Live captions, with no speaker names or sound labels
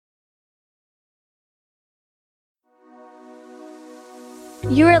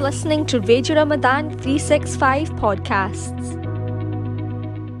You are listening to Radio Ramadan 365 podcasts.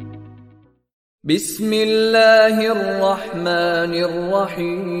 بسم الله الرحمن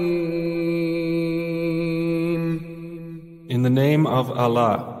الرحيم. In the name of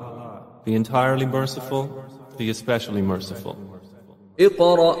Allah, the entirely merciful, the especially merciful.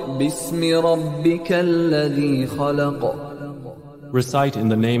 اقرأ باسم ربك الذي خلق. Recite in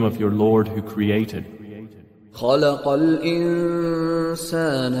the name of your Lord who created. خلق الإنسان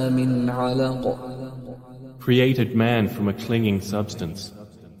من علق. Created man from a clinging substance.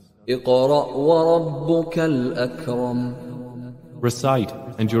 اقرأ وربك الأكرم. Recite,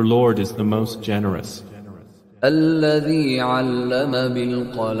 and your Lord is the most generous. الذي علم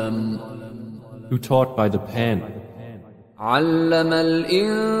بالقلم. Who taught by the pen. علم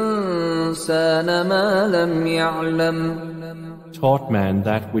الإنسان ما لم يعلم. Taught man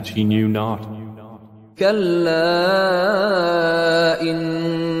that which he knew not. كلا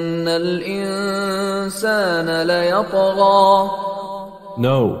إن الإنسان ليطغى.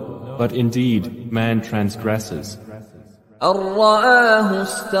 No, but indeed man transgresses. أن رآه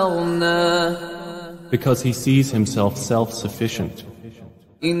استغنى. Because he sees himself self-sufficient.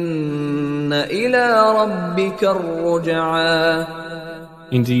 إن إلى ربك الرجعى.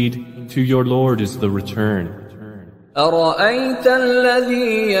 Indeed, to your Lord is the return. أرأيت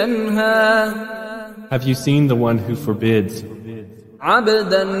الذي ينهى. Have you seen the one who forbids?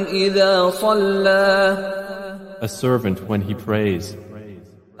 عبدا إذا صلى. A servant when he prays.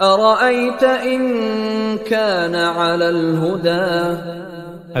 أرأيت إن كان على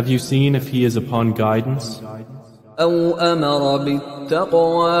الهدى. Have you seen if he is upon guidance? أو أمر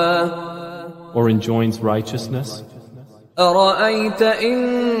بالتقوى. Or enjoins righteousness? أرأيت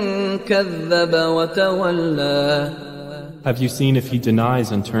إن كذب وتولى. Have you seen if he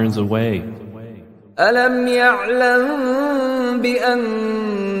denies and turns away? ألم يعلم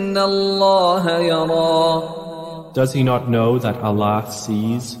بأن الله يرى. Does he not know that Allah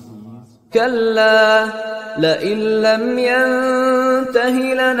sees? كلا لئن لم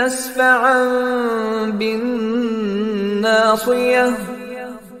ينته لنسفعا بالناصية.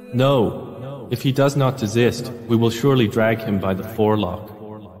 No. If he does not desist, we will surely drag him by the forelock.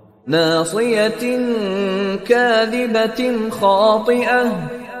 ناصية كاذبة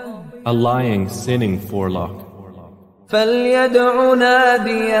خاطئة. A lying, sinning forelock. فليدع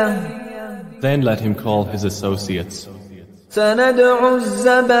ناديه. Then let him call his associates. سندع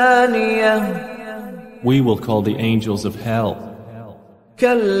الزبانية. We will call the angels of hell.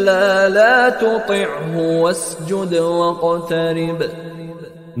 كلا لا تطعه واسجد واقترب.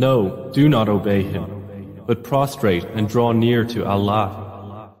 No, do not obey him, but prostrate and draw near to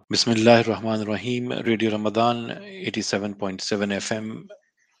Allah. Bismillahir Rahmanir Rahim, Radio Ramadan 87.7 FM,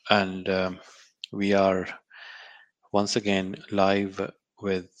 and we are once again live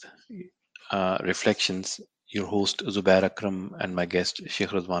with Reflections. Your host Zubair Akram and my guest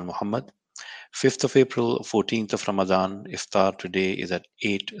Sheikh Rizwan Muhammad. 5th of April, 14th of Ramadan. Iftar today is at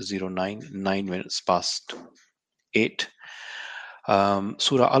 8:09, 9 minutes past 8.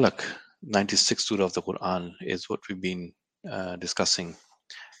 Surah Alaq, 96th Surah of the Quran, is what we've been discussing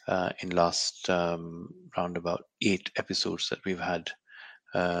in last round about 8 episodes that we've had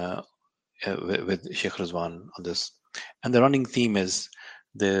with Sheikh Rizwan on this. And the running theme is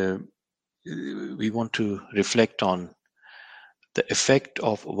we want to reflect on the effect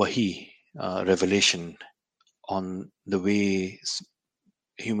of Wahi, revelation, on the way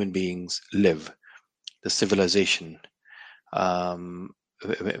human beings live, the civilization.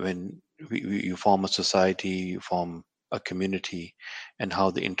 When you form a society, you form a community, and how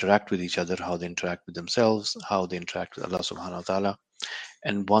they interact with each other, how they interact with themselves, how they interact with Allah subhanahu wa ta'ala.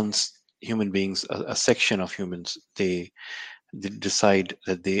 And once human beings, a section of humans, they decide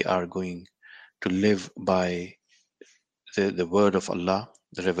that they are going to live by the word of Allah,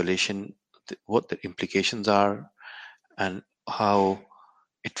 the revelation, what the implications are, and how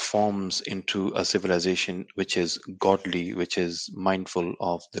it forms into a civilization which is godly, which is mindful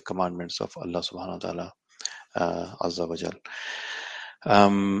of the commandments of Allah subhanahu wa ta'ala, Azza wa Jal.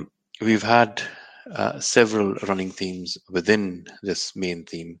 We've had several running themes within this main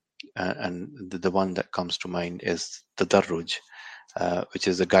theme, and the one that comes to mind is the Tadarruj, which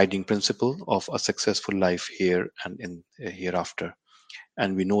is the guiding principle of a successful life here and in hereafter.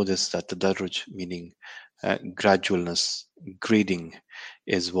 And we know this, that the Tadarruj, meaning gradualness, grading,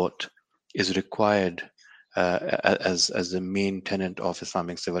 is what is required as the main tenet of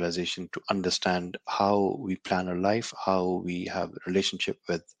Islamic civilization, to understand how we plan our life, how we have relationship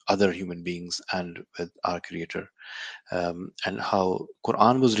with other human beings and with our Creator, and how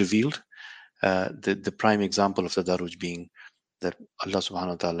Quran was revealed. The prime example of Tadarruj being that Allah subhanahu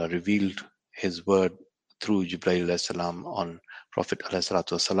wa ta'ala revealed his word through Jibreel alayhi salam on Prophet alayhi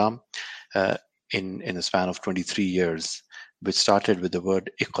salatu wasalam in a span of 23 years, which started with the word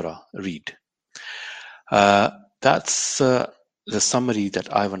Iqra, read. That's the summary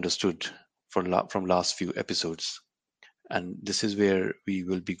that I've understood from last few episodes. And this is where we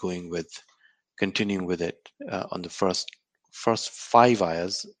will be continuing with it on the first 5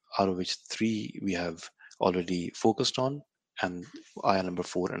 ayahs, out of which 3 we have already focused on, and ayah number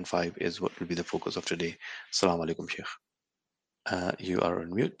 4 and 5 is what will be the focus of today. Assalamu alaikum, Sheikh. You are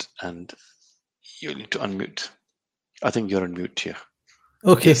on mute, and you need to unmute. I think you're on mute, Sheikh.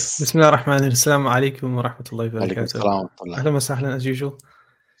 Okay. Yes. Bismillah ar-Rahman ar-Rahim. Assalamu alaikum wa rahmatullahi wa Alaikum barakatuh. salam wa Ahlan wa sahlan as usual.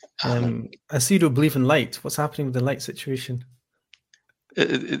 I see you don't believe in light. What's happening with the light situation?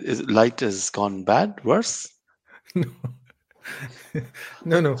 Light has gone bad, worse? No.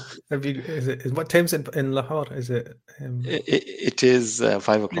 No. What time's it in Lahore? Is it? It is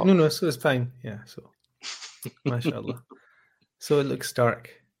 5 o'clock. No. So it's fine. Yeah. So, mashallah. So it looks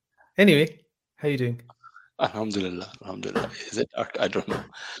dark. Anyway, how you doing? Alhamdulillah. Is it? I don't know.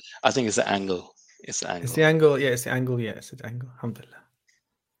 I think it's the angle. It's the angle. Yeah, it's the angle. Yeah, it's the angle. Alhamdulillah.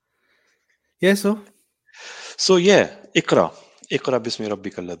 Yeah. So yeah, Iqra bismi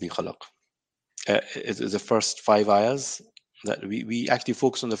rabbika alladhi khalaq. It is the first 5 ayahs that we actually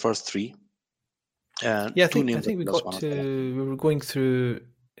focus on the first 3. Yeah, I think we were going through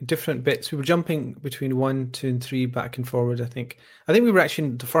different bits. We were jumping between 1, 2, and 3 back and forward. I think we were actually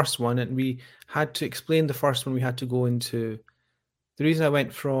in the first one, and we had to explain the first one. We had to go into the reason I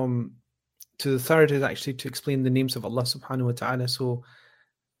went from to the third is actually to explain the names of Allah subhanahu wa ta'ala. So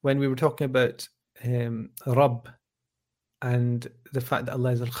when we were talking about Rabb and the fact that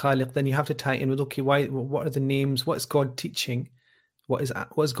Allah is al-Khaliq, then you have to tie in with, okay, what are the names? What's God teaching? What is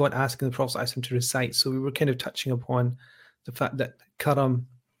God asking the Prophet ﷺ to recite? So we were kind of touching upon the fact that Karam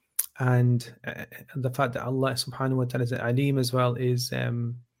and the fact that Allah subhanahu wa ta'ala is Alim as well is,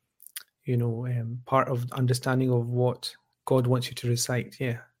 part of understanding of what God wants you to recite.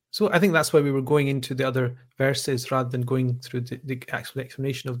 Yeah. So I think that's why we were going into the other verses rather than going through the actual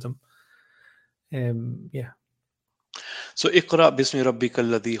explanation of them. Yeah. So Iqra bismi rabbika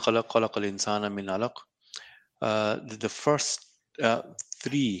alladhi khalaq khalaqal insana min alaq. The first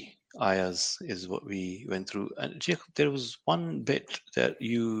 3 ayahs is what we went through. And Sheikh, there was one bit that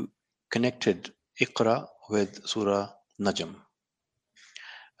you connected Iqra with Surah Najm.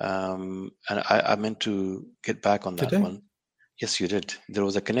 And I meant to get back on that one. Yes, you did. There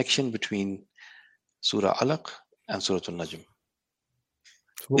was a connection between Surah Alaq and Surah Najm.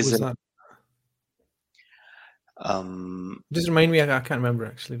 What was that? Just remind me, I can't remember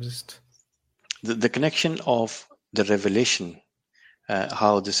actually. Just the connection of the revelation,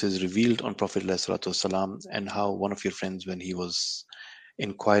 how this is revealed on Prophet ﷺ, and how one of your friends, when he was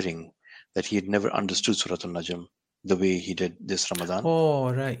inquiring, that he had never understood Surah Al-Najm the way he did this Ramadan.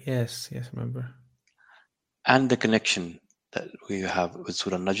 Oh, right. Yes, I remember. And the connection that we have with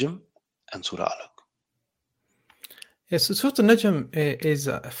Surah Najm and Surah Alaq. Yes, so Surah Al-Najm is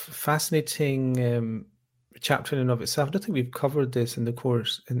a fascinating chapter in and of itself. I don't think we've covered this in the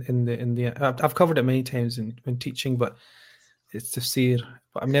course. I've covered it many times when teaching, but it's tafsir.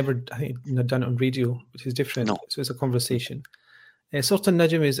 But I've never done it on radio, which is different. No. So it's a conversation. Surah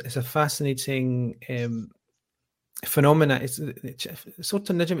Al-Najm is a fascinating phenomena. Surah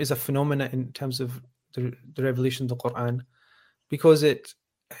Al-Najm is a phenomena in terms of the revelation of the Quran, because it,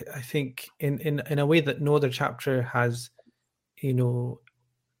 I think, in a way that no other chapter has,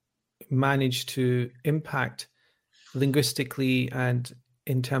 managed to impact linguistically and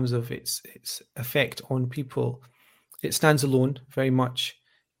in terms of its effect on people. It stands alone very much,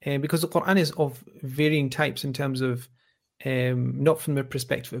 because the Quran is of varying types in terms of not from the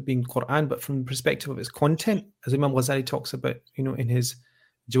perspective of being Quran, but from the perspective of its content, as Imam Ghazali talks about, in his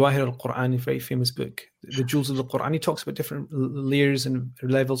Jawahir al-Quran, a very famous book, the Jewels of the Quran. He talks about different layers and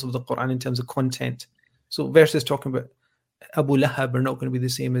levels of the Quran in terms of content. So verses talking about Abu Lahab are not going to be the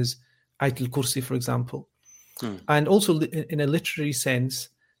same as Ayatul Kursi, for example. And also in a literary sense,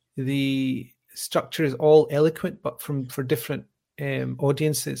 the structure is all eloquent, but for different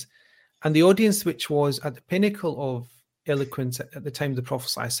audiences. And the audience which was at the pinnacle of eloquence at the time of the Prophet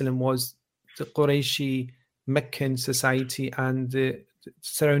ﷺ was the Qurayshi Meccan society and the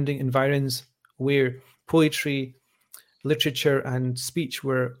surrounding environs, where poetry, literature, and speech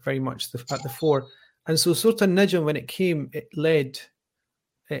were very much at the fore. And so Surah Al-Najm, when it came, it led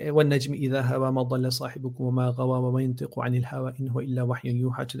وَالنَّجْمِ إِذَا هَوَى مَا ضَلَّ صَاحِبُكُمْ وَمَا غَوَى وَمَا يَنطِقُ عَنِ الْهَوَى إِنْ هُوَ إِلَّا وَحْيٌ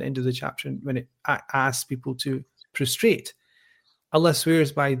يُوحَى, to the end of the chapter, when it asks people to prostrate. Allah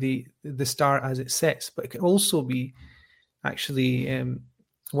swears by the star as it sets, but it can also be actually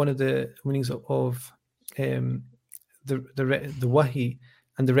one of the meanings of the wahi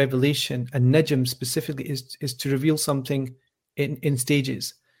and the revelation, and najm specifically is to reveal something in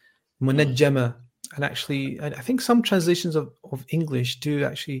stages. Munajjama. And actually, I think some translations of English do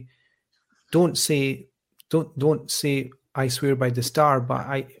actually don't say I swear by the star, but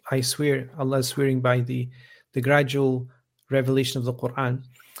I swear, Allah is swearing by the gradual revelation of the Quran.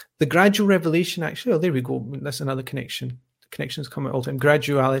 The gradual revelation, actually, there we go. That's another connection. The connections come at all time.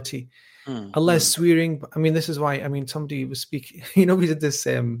 Graduality. Allah is swearing. I mean, this is why. I mean, somebody was speaking. We did this.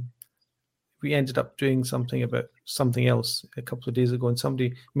 We ended up doing something about something else a couple of days ago, and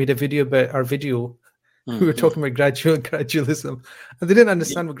somebody made a video about our video. We were talking about gradualism, and they didn't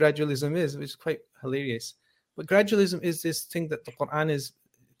understand what gradualism is, which is quite hilarious. But gradualism is this thing that the Quran is,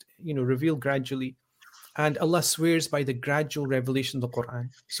 revealed gradually, and Allah swears by the gradual revelation of the Quran.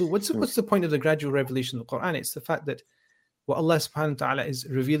 So what's the point of the gradual revelation of the Quran? It's the fact that what Allah subhanahu wa ta'ala is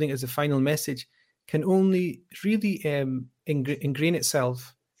revealing as a final message can only really ingrain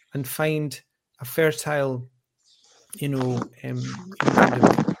itself and find a fertile,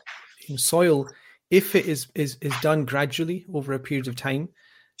 soil if it is done gradually over a period of time.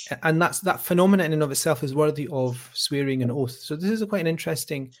 And that phenomenon in and of itself is worthy of swearing and oath. So this is quite an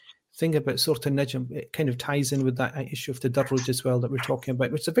interesting thing about Surah Al-Najm. It kind of ties in with that issue of tadarruj as well that we're talking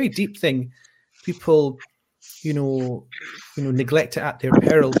about, which is a very deep thing. People, neglect it at their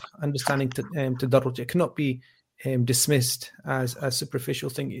peril, understanding tadarruj. It cannot be dismissed as a superficial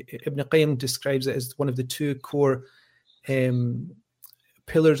thing. Ibn Qayyim describes it as one of the two core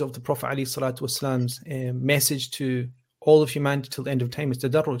pillars of the Prophet ﷺ's message to all of humanity till the end of time is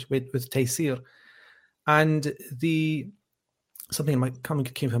tadarruj with taysir. And something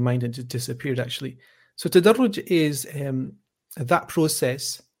came to mind and it disappeared actually. So tadarruj is that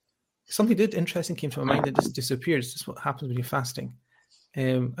process. Something interesting came to my mind and just disappears. This is what happens when you're fasting.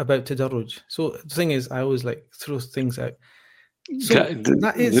 About tadarruj. So the thing is, I always throw things out. So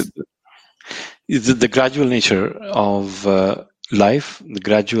that is the gradual nature of life, the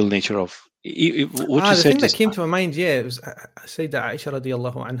gradual nature of what you said. The thing that came to my mind, it was I said that Aisha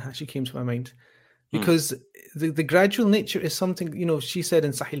radiallahu anha, she came to my mind because the gradual nature is something, she said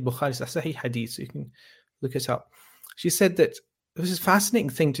in Sahih Bukhari, it's a Sahih hadith, so you can look it up. She said that it was a fascinating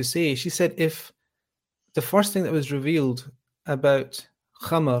thing to say. She said if the first thing that was revealed about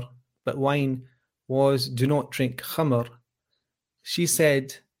khamr, but wine, was do not drink khamr, she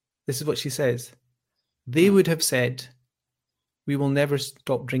said, this is what she says, they would have said, we will never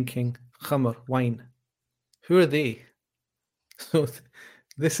stop drinking khamr, wine. Who are they? So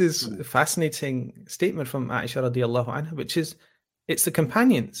this is a fascinating statement from Aisha radiallahu anha, which is, it's the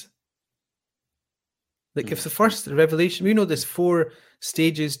companions. If the first revelation, we know there's 4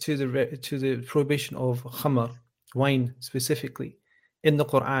 stages to the prohibition of khamr, wine specifically, in the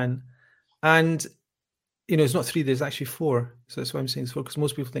Quran, and it's not 3, there's actually 4. So that's why I'm saying it's 4, because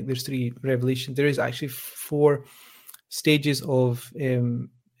most people think there's 3 revelations. There is actually 4 stages of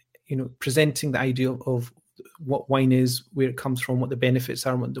presenting the idea of what wine is, where it comes from, what the benefits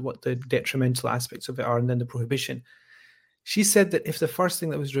are, what the detrimental aspects of it are, and then the prohibition. She said that if the first thing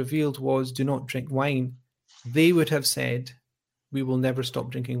that was revealed was do not drink wine, they would have said, we will never stop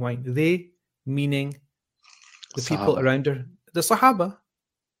drinking wine. They, meaning the people around her, the Sahaba.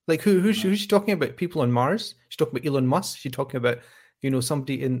 Who's she talking about? People on Mars? She's talking about Elon Musk. She's talking about,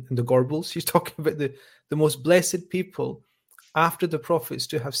 somebody in the Gorbals. She's talking about the most blessed people after the prophets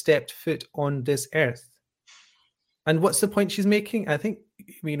to have stepped foot on this earth. And what's the point she's making? I think,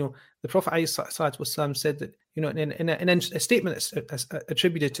 the Prophet ﷺ said that, in a statement that's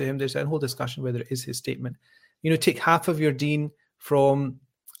attributed to him, there's a whole discussion whether it is his statement. Take half of your deen from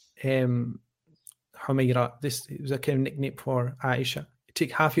Humayra. This was a kind of nickname for Aisha.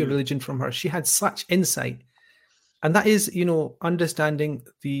 Take half your religion from her. She had such insight. And that is, understanding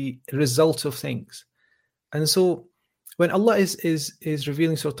the result of things. And so when Allah is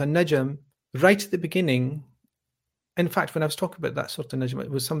revealing Surah Al-Najm, right at the beginning, in fact, when I was talking about that Surah Al-Najm, it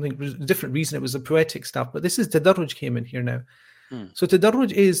was something different reason. It was the poetic stuff. But this is tadarruj came in here now. So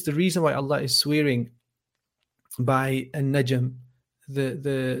tadarruj is the reason why Allah is swearing by An-Najm,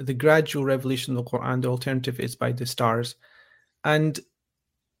 the gradual revelation of the Quran. The alternative is by the stars. And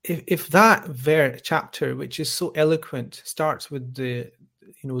if that chapter, which is so eloquent, starts with the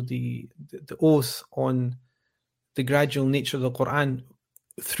oath on the gradual nature of the Quran,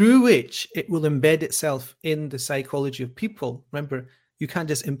 through which it will embed itself in the psychology of people. Remember, you can't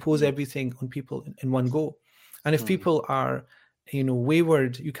just impose everything on people in one go. And if people are,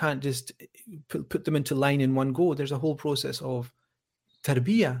 wayward, you can't just put them into line in one go. There's a whole process of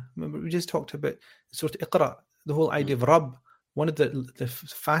tarbiyah. Remember, we just talked about sort of Iqra, the whole idea of Rabb, one of the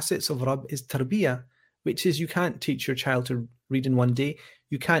facets of Rabb is tarbiyah, which is you can't teach your child to read in one day.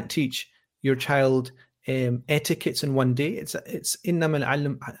 You can't teach your child etiquettes in one day. It's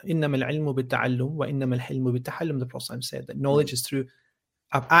إنما العلم بالتعلم وإنما الحلم بالتحلم. The Prophet said that knowledge is through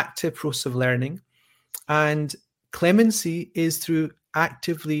an active process of learning, and clemency is through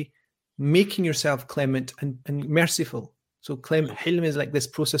actively making yourself clement and merciful. So hilm is like this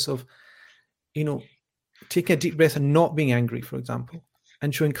process of, taking a deep breath and not being angry, for example,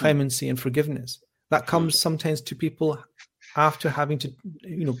 and showing clemency and forgiveness. That comes sometimes to people after having to,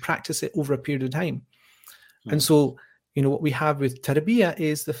 practice it over a period of time. And so, what we have with tarbiyah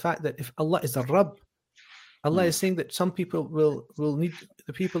is the fact that if Allah is the Rabb, Allah is saying that some people will need,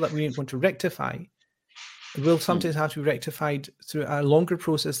 the people that we want to rectify will sometimes have to be rectified through a longer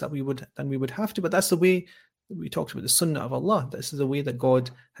process than we would have to. But that's the way we talked about the sunnah of Allah. This is the way that God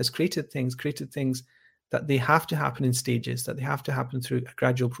has created things that they have to happen in stages, that they have to happen through a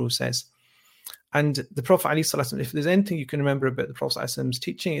gradual process. And the Prophet ﷺ, if there's anything you can remember about the Prophet ﷺ's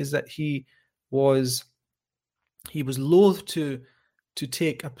teaching, is that he was loath to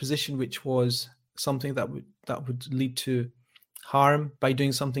take a position which was something that would lead to harm by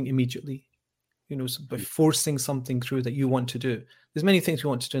doing something immediately, by forcing something through that you want to do. There's many things we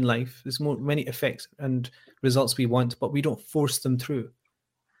want to do in life. There's many effects and results we want, but we don't force them through.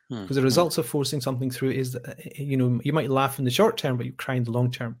 Because the results of forcing something through is that, you might laugh in the short term, but you cry in the long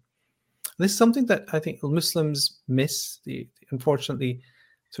term. This is something that I think Muslims miss, unfortunately,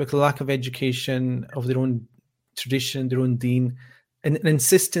 through a lack of education of their own tradition, their own deen, and an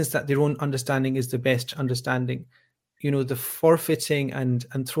insistence that their own understanding is the best understanding. The forfeiting and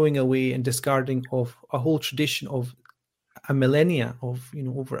throwing away and discarding of a whole tradition of a millennia of,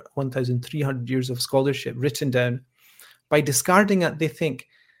 over 1,300 years of scholarship written down. By discarding it, they think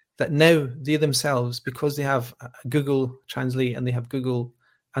that now they themselves, because they have Google Translate and they have Google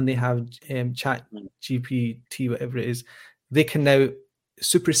and they have Chat GPT, whatever it is, they can now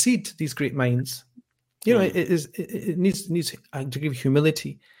supersede these great minds. It needs a degree of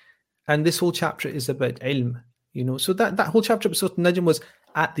humility, and this whole chapter is about ilm. So that whole chapter of Surah Najm was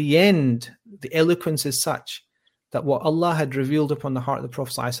at the end. The eloquence is such that what Allah had revealed upon the heart of the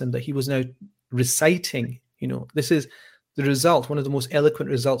Prophet ﷺ, that he was now reciting. This is the result, one of the most eloquent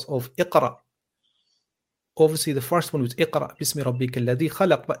results of Iqra. Obviously, the first one was Iqra bismi rabbika alladhi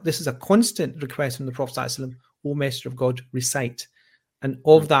khalaq, but this is a constant request from the Prophet ﷺ, O Messenger of God, recite. And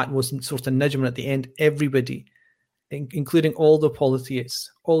of that was Surah Najm at the end. Everybody, including all the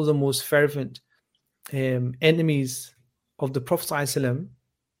polytheists, all the most fervent enemies of the Prophet ﷺ,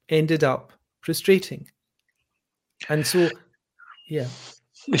 ended up prostrating. And so, yeah.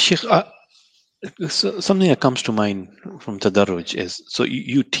 Sheikh, so something that comes to mind from Tadarruj is, so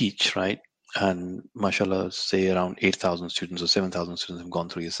you teach, right? And mashallah, say around 8,000 students or 7,000 students have gone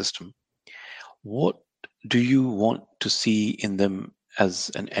through your system. What do you want to see in them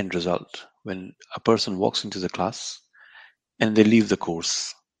as an end result when a person walks into the class and they leave the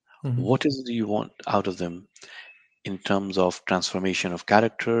course? What is it you want out of them in terms of transformation of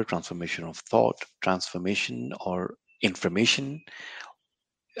character, transformation of thought, transformation or information?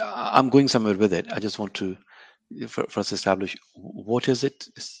 I'm going somewhere with it. I just want to first establish, what is it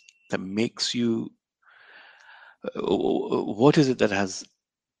that makes you, what is it that has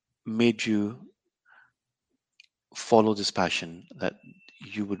made you follow this passion that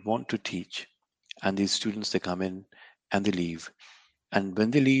you would want to teach? And these students, they come in and they leave. And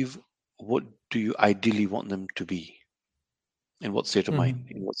when they leave, what do you ideally want them to be? In what state of mind?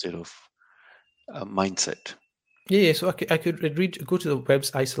 In what state of mindset? Yeah. So I could go to the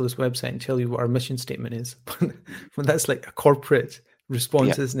ISIL's website and tell you what our mission statement is. But that's like a corporate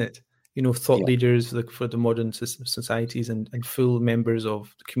response, isn't it? Thought leaders for the modern societies and full members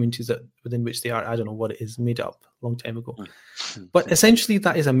of the communities within which they are. I don't know what it is, made up a long time ago. But essentially,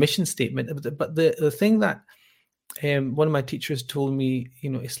 that is a mission statement. But the thing that one of my teachers told me,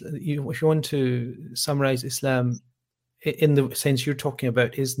 if you want to summarize Islam in the sense you're talking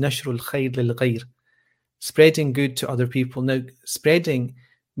about, is nashrul khair lil ghayr, spreading good to other people. Now, spreading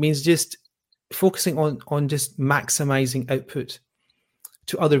means just focusing on just maximizing output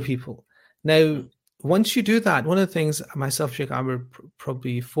to other people. Now, once you do that, one of the things myself, Sheikh Amr,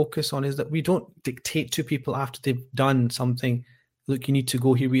 probably focus on is that we don't dictate to people after they've done something, look, you need to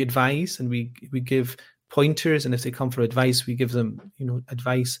go here. We advise and we give pointers, and if they come for advice, we give them,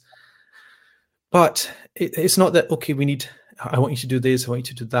 advice. But it's not that, okay, I want you to do this, I want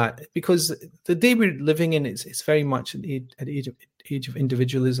you to do that, because the day we're living in, it's very much an age of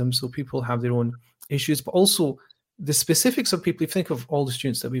individualism. So people have their own issues, but also the specifics of people, if you think of all the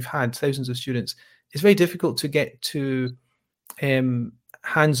students that we've had, thousands of students, it's very difficult to get to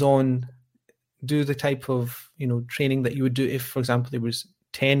hands-on, do the type of training that you would do if, for example, there was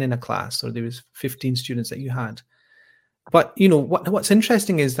 10 in a class or there was 15 students that you had. But what's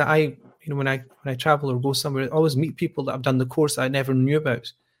interesting is that when I travel or go somewhere, I always meet people that have done the course that I never knew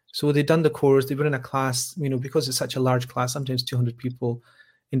about. So they've done the course, they were in a class, because it's such a large class, sometimes 200 people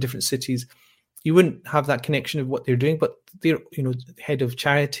in different cities. You wouldn't have that connection of what they're doing, but they're, head of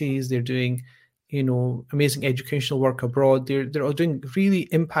charities, they're doing, amazing educational work abroad. They're all doing really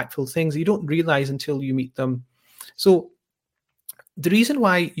impactful things you don't realize until you meet them. So the reason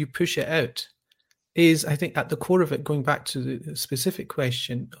why you push it out is, I think, at the core of it, going back to the specific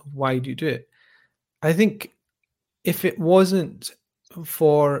question of why do you do it? I think if it wasn't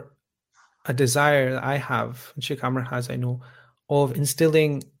for a desire that I have, and Sheikh Amr has, I know, of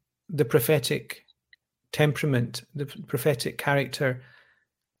instilling the prophetic temperament, the prophetic character,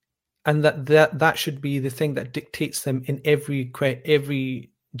 and that should be the thing that dictates them in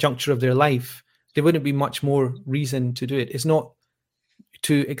every juncture of their life, there wouldn't be much more reason to do it. It's not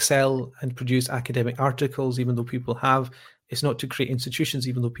to excel and produce academic articles, even though people have. It's not to create institutions,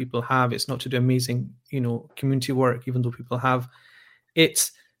 even though people have. It's not to do amazing, community work, even though people have.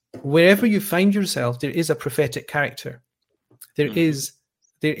 It's wherever you find yourself, there is a prophetic character. There is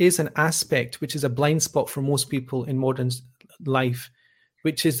an aspect which is a blind spot for most people in modern life,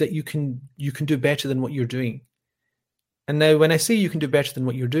 which is that you can do better than what you're doing. And now, when I say you can do better than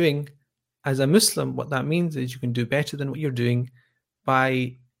what you're doing, as a Muslim, what that means is you can do better than what you're doing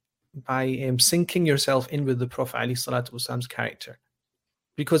by syncing yourself in with the Prophet ﷺ's character.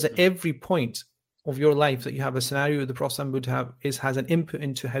 Because at every point of your life that you have a scenario the Prophet would have has an input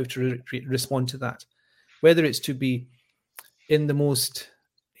into how to respond to that. Whether it's to be in the most,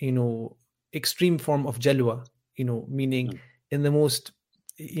 extreme form of jalwa, meaning in the most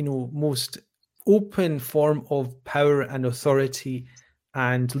open form of power and authority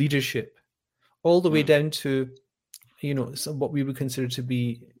and leadership, all the way down to, what we would consider to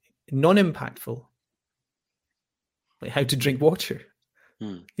be non-impactful, like how to drink water.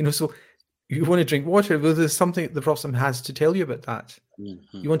 So you want to drink water, well, there's something the Prophet has to tell you about that.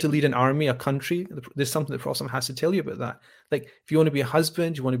 You want to lead an army, a country, there's something the Prophet has to tell you about that. Like, if you want to be a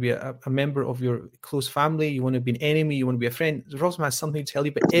husband, you want to be a member of your close family, you want to be an enemy, you want to be a friend, the Prophet has something to tell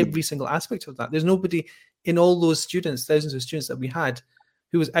you about every single aspect of that. There's nobody in all those students, thousands of students that we had,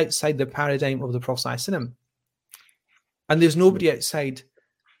 who was outside the paradigm of the Prophet ﷺ. And there's nobody outside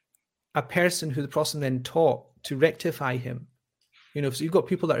a person who the Prophet then taught to rectify him. So you've got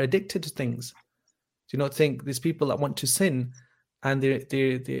people that are addicted to things. Do you not think there's people that want to sin and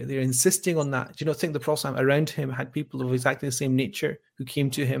they're insisting on that? Do you not think the Prophet around him had people of exactly the same nature who came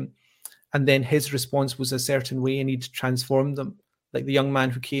to him, and then his response was a certain way and he'd transform them? Like the young man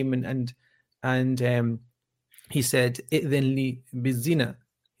who came and he said, "Idhin bizina."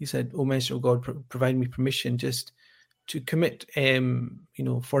 He said, "O Messenger of God, provide me permission just to commit,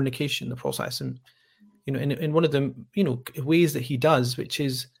 fornication." The Prophet, in one of the, ways that he does, which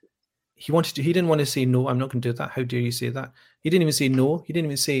is he didn't want to say, "No, I'm not going to do that. How dare you say that?" He didn't even say no. He didn't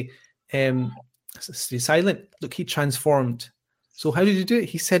even say, stay silent. Look, he transformed. So how did he do it?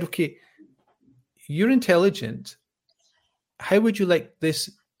 He said, "Okay, you're intelligent. How would you like this?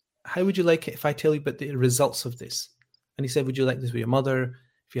 How would you like it if I tell you about the results of this?" And he said, "Would you like this with your mother?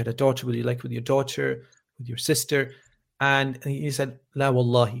 If you had a daughter, would you like it with your daughter, with your sister?" And he said, "La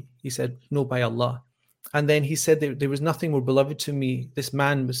wallahi." He said, "No, by Allah." And then he said, there was nothing more beloved to me. This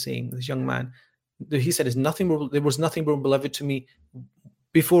man was saying, this young man, he said, there was nothing more beloved to me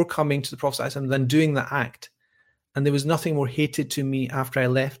before coming to the Prophet ﷺ than doing that act. And there was nothing more hated to me after I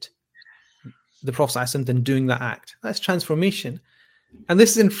left the Prophet ﷺ than doing that act. That's transformation. And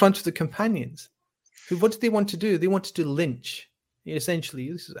this is in front of the companions. What did they want to do? They wanted to lynch.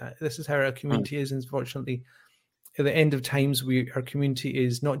 Essentially, this is how our community is, unfortunately. At the end of times, our community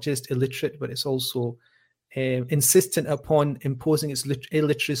is not just illiterate, but it's also insistent upon imposing its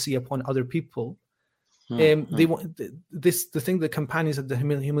illiteracy upon other people. They want the thing the companions of the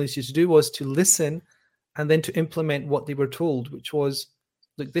humilities used to do was to listen and then to implement what they were told, which was,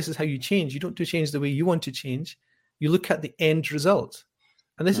 look, this is how you change. You don't do change the way you want to change. You look at the end result.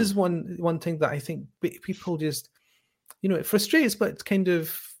 And this is one thing that I think people just, it frustrates, but it's kind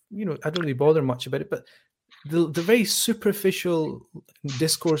of, I don't really bother much about it. But the very superficial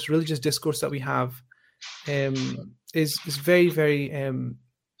discourse, religious discourse that we have is very, very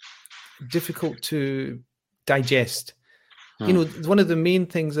difficult to digest. One of the main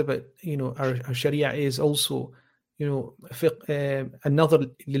things about, our Sharia is also, another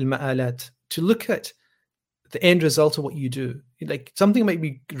lil ma'alat, to look at the end result of what you do. Like something might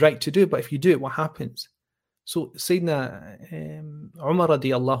be right to do, but if you do it, what happens? So Sayyidina Umar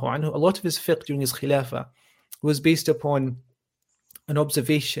radiallahu anhu, a lot of his fiqh during his khilafah was based upon an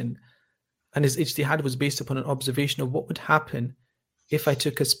observation, and his ijtihad was based upon an observation of what would happen if I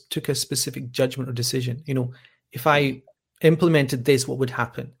took a specific judgment or decision. You know, if I implemented this, what would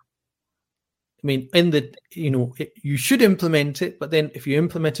happen? I mean, you should implement it, but then if you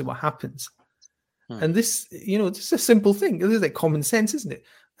implement it, what happens? And this, this is a simple thing. This is like common sense, isn't it?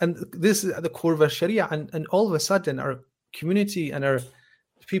 And this is at the core of our Sharia. And all of a sudden, our community and our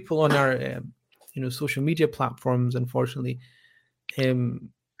people on our, social media platforms, unfortunately, I'd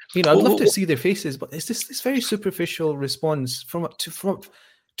love to see their faces, but it's this very superficial response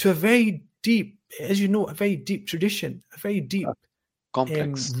to a very deep, as you know, a very deep tradition, a very deep,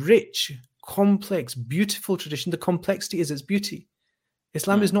 complex, rich, complex, beautiful tradition. The complexity is its beauty.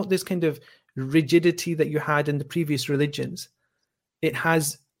 Islam is not this kind of rigidity that you had in the previous religions. It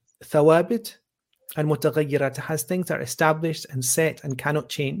has thawabit and mutaghayyirat. It has things that are established and set and cannot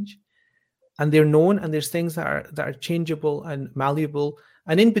change, and they're known, and there's things that are changeable and malleable,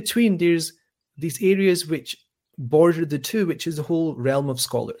 and in between there's these areas which border the two, which is the whole realm of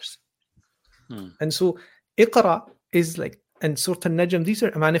scholars. And so Iqra is like, and Surah Al-Najm, these are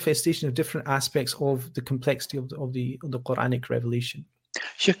a manifestation of different aspects of the complexity of the Quranic revelation.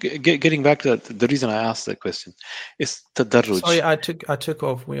 Sheikh, getting back to that, the reason I asked that question is tadarruj. Sorry, I took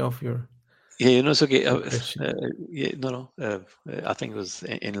way off your. Yeah, it's okay. I think it was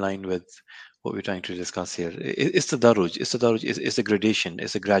in line with what we're trying to discuss here. It's tadarruj. It's a gradation.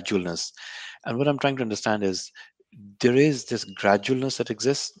 It's a gradualness. And what I'm trying to understand is there is this gradualness that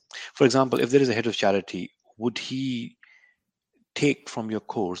exists. For example, if there is a head of charity, would he take from your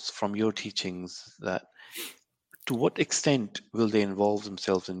course, from your teachings, that to what extent will they involve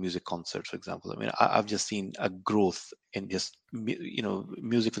themselves in music concerts, for example? I mean, I've just seen a growth in just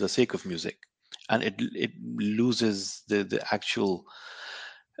music for the sake of music, and it loses the actual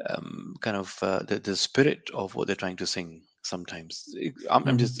the spirit of what they're trying to sing. Sometimes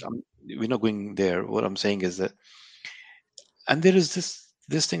we're not going there. What I'm saying is that, and there is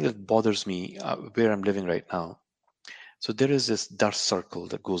this thing that bothers me where I'm living right now. So there is this dars circle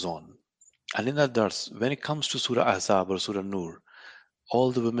that goes on. And in that dars, when it comes to Surah Ahzab or Surah Nur,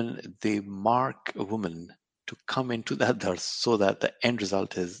 all the women, they mark a woman to come into that dars so that the end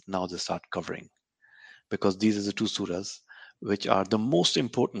result is now they start covering. Because these are the two surahs which are the most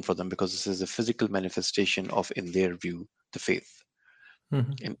important for them, because this is a physical manifestation of, in their view, the faith.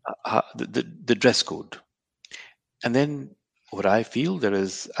 In, the dress code. And then what I feel, there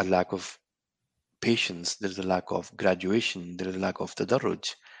is a lack of patience, there is a lack of graduation, there is a lack of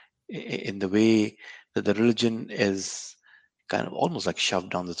tadarruj in the way that the religion is kind of almost like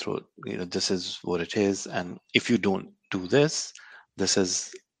shoved down the throat. This is what it is, and if you don't do this, this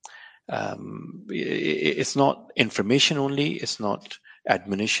is it's not information only, it's not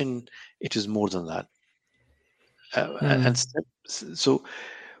admonition, it is more than that. And so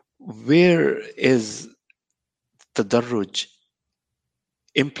where is the tadarruj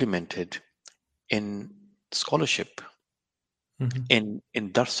implemented in scholarship, in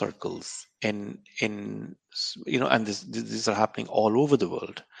dars circles, and these are happening all over the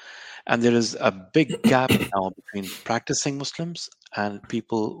world, and there is a big gap now between practicing Muslims and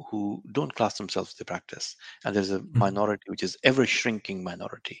people who don't class themselves to practice, and there's a minority which is ever shrinking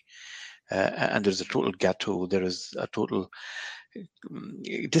minority, and there's a total ghetto, there is a total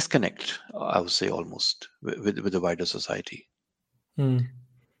disconnect, I would say, almost with the wider society.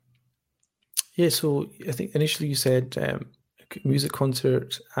 Yeah, so I think initially you said music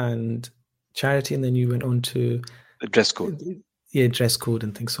concert and charity, and then you went on to the dress code. Yeah, dress code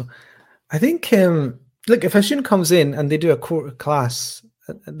and things. So I think, look, if a student comes in and they do a class,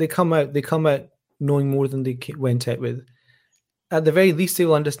 they come out knowing more than they went out with. At the very least, they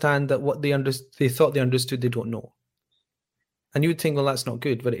will understand that what they thought they understood, they don't know. And you would think, well, that's not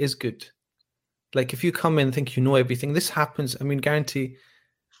good, but it is good. Like if you come in and think you know everything, this happens. I mean, guarantee.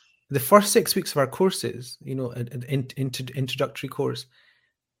 The first 6 weeks of our courses, an introductory course,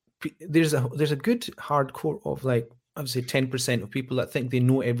 there's a good hardcore of, like, I would say 10% of people that think they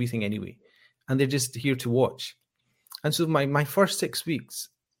know everything anyway, and they're just here to watch. And so my first 6 weeks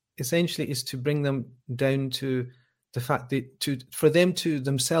essentially is to bring them down to the fact that for them to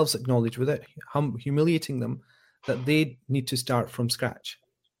themselves acknowledge, without humiliating them, that they need to start from scratch.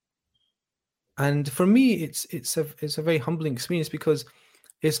 And for me, it's a very humbling experience, because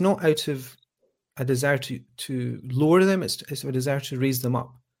it's not out of a desire to lower them, it's a desire to raise them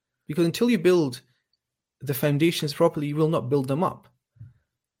up. Because until you build the foundations properly, you will not build them up.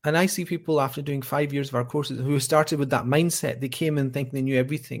 And I see people after doing 5 years of our courses who started with that mindset. They came in thinking they knew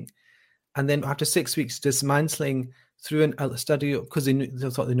everything. And then after 6 weeks, dismantling through a study, because they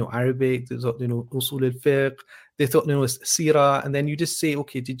thought they know Arabic, they thought they know Usul al-Fiqh, they thought they know Sirah. And then you just say,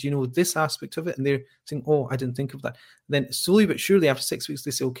 okay, did you know this aspect of it? And they're saying, oh, I didn't think of that. Then slowly but surely after 6 weeks, they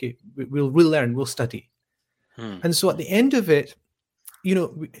say, okay, we'll learn, we'll study. And so at the end of it,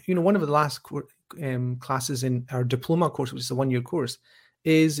 one of the last classes in our diploma course, which is a 1-year course,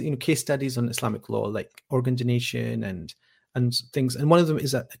 is case studies on Islamic law, like organ donation and things. And one of them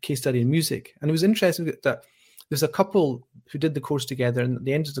is a case study in music. And it was interesting that there's a couple who did the course together, and at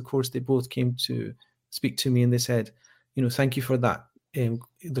the end of the course, they both came to speak to me, and they said, thank you for that.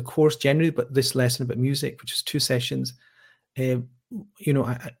 The course generally, but this lesson about music, which is 2 sessions, I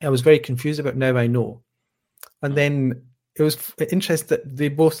was very confused about. Now I know. And then it was interesting that they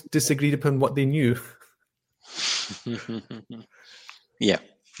both disagreed upon what they knew. Yeah.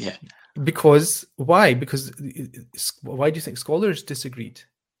 Because why? Because why do you think scholars disagreed?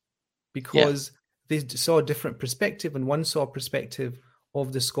 Because they saw a different perspective, and one saw a perspective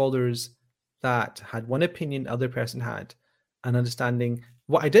of the scholars that had one opinion, the other person had an understanding.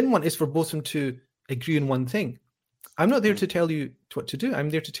 What I didn't want is for both of them to agree on one thing. I'm not there to tell you what to do. I'm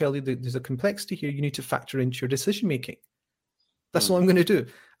there to tell you that there's a complexity here you need to factor into your decision making. That's all I'm going to do.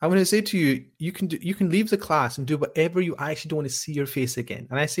 I'm going to say to you, you can leave the class and do whatever you actually don't want to see your face again.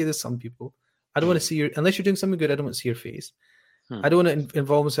 And I say this to some people. I don't want to see unless you're doing something good, I don't want to see your face. I don't want to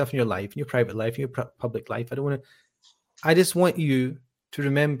involve myself in your life, in your private life, in your public life. I just want you to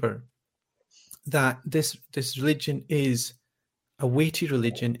remember that this religion is a weighty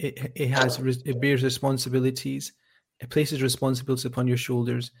religion. It bears responsibilities. It places responsibilities upon your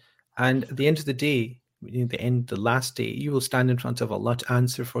shoulders. And at the end of the day, the last day, you will stand in front of Allah to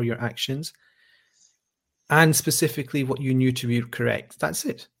answer for your actions, and specifically what you knew to be correct. That's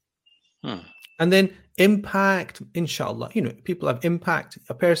it. And then impact, inshallah, people have impact.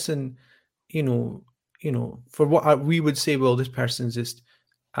 A person, for what we would say, well, this person's just,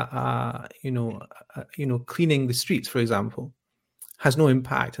 cleaning the streets, for example, has no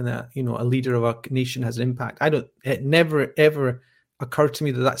impact, and a leader of a nation has an impact. It never ever occurred to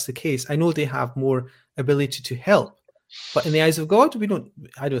me that that's the case. I know they have more ability to help, but in the eyes of God,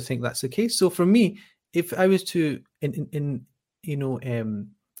 I don't think that's the case. So for me, if I was to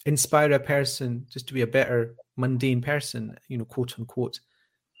inspire a person just to be a better mundane person, quote unquote,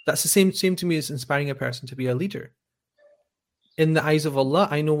 that's the same to me as inspiring a person to be a leader. In the eyes of Allah,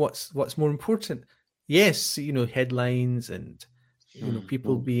 I know what's more important. Yes, headlines and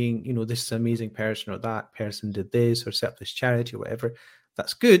people being, this amazing person or that person did this or set up this charity or whatever.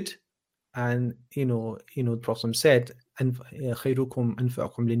 That's good. And the Prophet said, "And khairukum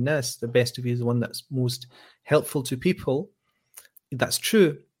anfa'ukum linnas," the best of you is the one that's most helpful to people. That's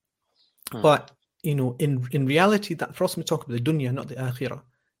true. But in reality, that Prophet was talking about the dunya, not the akhirah,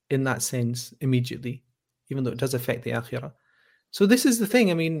 in that sense immediately, even though it does affect the akhirah. So this is the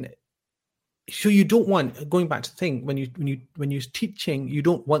thing. I mean, so you don't want, going back to the thing, when you're teaching, you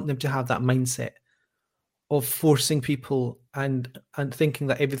don't want them to have that mindset of forcing people and thinking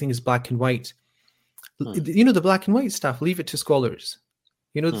that everything is black and white. The black and white stuff, leave it to scholars.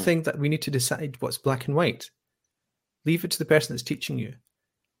 The thing that we need to decide what's black and white, leave it to the person that's teaching you.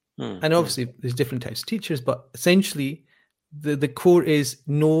 And obviously there's different types of teachers, but essentially the core is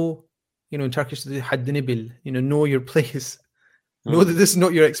know, in Turkish, know your place. Know that this is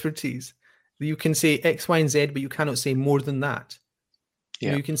not your expertise. You can say X, Y, and Z, but you cannot say more than that.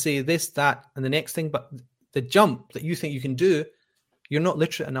 You can say this, that, and the next thing, but the jump that you think you can do, you're not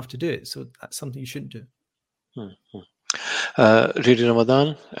literate enough to do it. So that's something you shouldn't do. Radio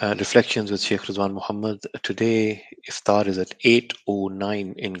Ramadan, Reflections with Sheikh Rizwan Muhammad. Today, iftar is at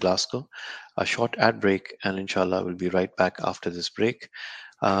 8:09 in Glasgow. A short ad break, and inshallah, we'll be right back after this break.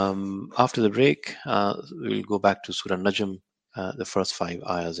 After the break, we'll go back to Surah Najm, the first 5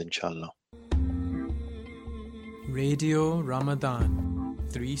 ayahs, inshallah. Radio Ramadan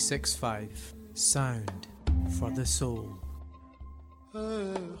 365, sound for the soul.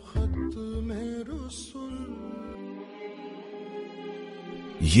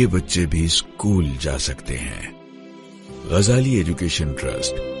 ये बच्चे भी school जा सकते हैं। गजाली education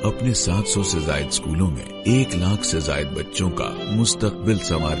trust अपने 700 से ज्यादा स्कूलों में 1 लाख से ज्यादा बच्चों का मुस्तकबिल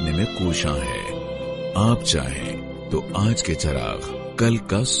संवारने में कोशां है। आप चाहें तो आज के चिराग कल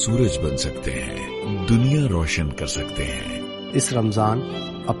का सूरज बन सकते हैं, दुनिया रोशन कर सकते हैं। इस रमजान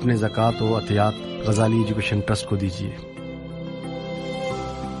अपने ज़कात व अतियात गजाली एजुकेशन ट्रस्ट को दीजिए।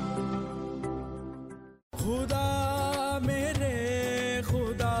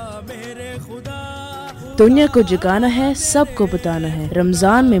 दुनिया को जगाना है, सबको बताना है,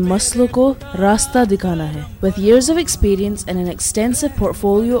 रमजान में मसलों को रास्ता दिखाना है. With years of experience and an extensive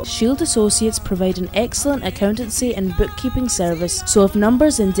portfolio, Shield Associates provide an excellent accountancy and bookkeeping service. So if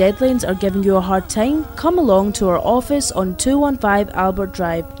numbers and deadlines are giving you a hard time, come along to our office on 215 Albert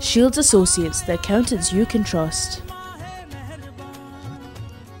Drive. Shields Associates, the accountants you can trust.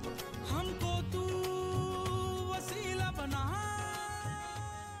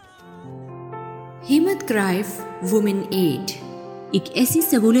 हिम्मत क्राइव women add एक ऐसी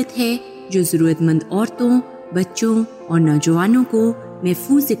सहूलत है जो ज़रूरतमंद औरतों, बच्चों और नौजवानों को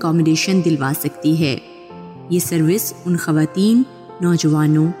महफूज एकोमोडेशन दिलवा सकती है. ये सर्विस उन ख़वातीन,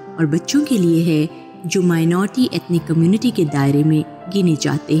 नौजवानों और बच्चों के लिए है जो माइनॉरिटी एथनिक कम्युनिटी के दायरे में गिने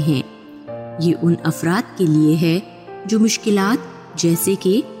जाते हैं. ये उन अफराद के लिए है जो मुश्किलात जैसे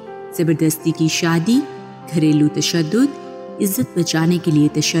कि ज़बरदस्ती की शादी, घरेलू तशद्दुद, इज़्ज़त बचाने के लिए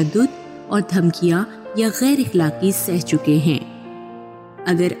तशद्दुद और धमकियाँ या गैर इखलाकी सह चुके हैं.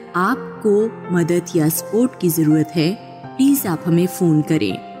 अगर आपको मदद या सपोर्ट की ज़रूरत है, प्लीज़ आप हमें फ़ोन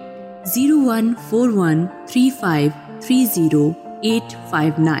करें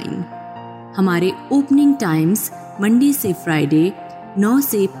 01413530 हमारे ओपनिंग टाइम्स मंडे से फ्राइडे 9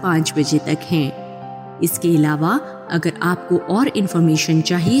 से 5 बजे तक हैं. इसके अलावा अगर आपको और इन्फॉर्मेशन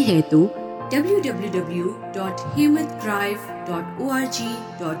चाहिए है तो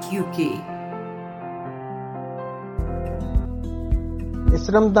www.himmatdrive.org.uk ਇਸ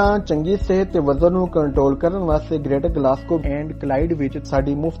ਰਮਦਾਨ ਚੰਗੀ ਸਿਹਤ ਤੇ ਵਜ਼ਨ ਨੂੰ ਕੰਟਰੋਲ ਕਰਨ ਵਾਸਤੇ ਗ੍ਰੇਟਰ ਗਲਾਸਗੋ ਐਂਡ ਕਲਾਈਡ ਵਿੱਚ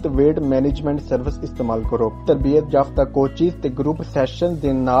ਸਾਡੀ ਮੁਫਤ weight ਮੈਨੇਜਮੈਂਟ ਸਰਵਿਸ ਇਸਤੇਮਾਲ ਕਰੋ. ਤਰਬੀਅਤ ਯਾਫਤਾ ਕੋਚਿਸ ਤੇ ਗਰੁੱਪ ਸੈਸ਼ਨ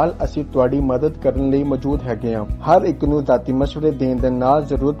ਦੇ ਨਾਲ ਅਸੀਂ ਤੁਹਾਡੀ ਮਦਦ ਕਰਨ ਲਈ ਮੌਜੂਦ ਹੈਗੇ ਹਾਂ. ਹਰ ਇੱਕ ਨੂੰ ਜ਼ਾਤੀ ਮਸ਼ਵਰੇ ਦੇਣ ਦੇ ਨਾਲ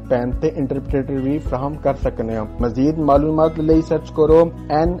ਜ਼ਰੂਰਤ ਪੈਣ ਤੇ ਇੰਟਰਪ੍ਰੀਟਰ ਵੀ ਫਰਾਹਮ ਕਰ ਸਕਨੇ ਹਾਂ. ਮਜ਼ੀਦ ਮਾਲੂਮਾਤ ਲਈ ਸਰਚ ਕਰੋ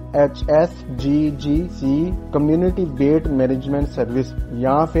NHSGGC community weight management service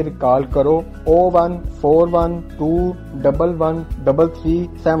ਜਾਂ ਫਿਰ ਕਾਲ ਕਰੋ 01412113379.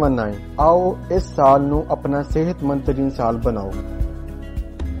 आओ इस साल नू अपना सेहतमंद तरीन साल बनाओ.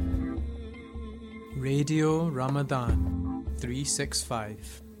 Radio Ramadan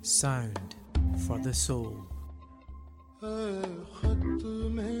 365 Sound for the Soul.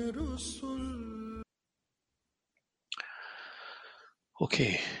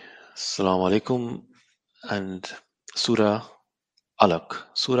 Okay, Assalamu alaikum and Surah Alaq.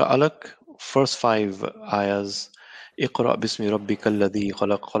 Surah Alaq, first 5 ayahs. اقرأ باسم ربك الذي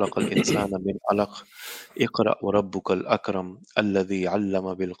خلق خلق الإنسان من علق اقرأ وربك الأكرم الذي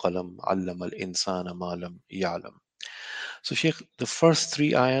علم بالقلم علم الإنسان ما لم يعلم. So Sheikh, the first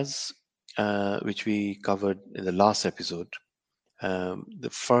 3 ayahs which we covered in the last episode,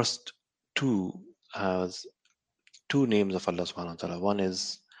 the first 2 has 2 names of Allah subhanahu wa ta'ala. One is,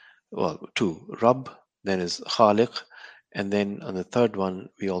 well, 2, Rabb, then is Khaliq, and then on the third one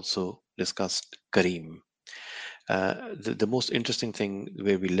we also discussed Kareem. The most interesting thing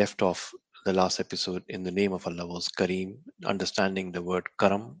where we left off the last episode in the name of Allah was Kareem, understanding the word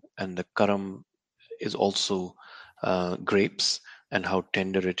Karam, and the Karam is also grapes and how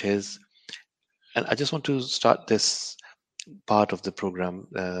tender it is. And I just want to start this part of the program,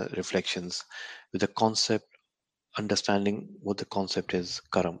 reflections, with the concept, understanding what the concept is,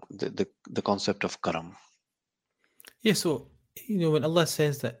 Karam, the concept of Karam. Yeah, so, when Allah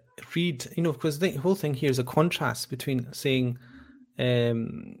says that, read, because the whole thing here is a contrast between saying,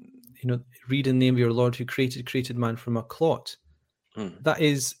 read in the name of your Lord who created man from a clot. That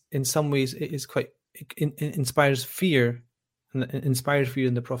is, in some ways, it is quite, it inspires fear, and inspired fear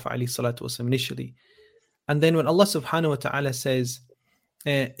in the Prophet ﷺ initially. And then when Allah subhanahu wa ta'ala says,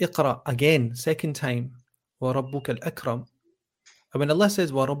 Iqra, again, second time, wa rabbuka al-akram, and when Allah says,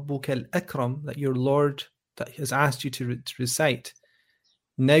 wa rabbuka al-akram, that your Lord that has asked you to recite,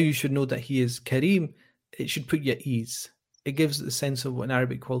 now you should know that he is Kareem, it should put you at ease. It gives the sense of what in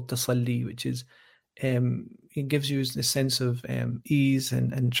Arabic called tasalli, which is, it gives you the sense of ease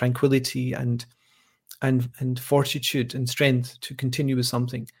and tranquility and fortitude and strength to continue with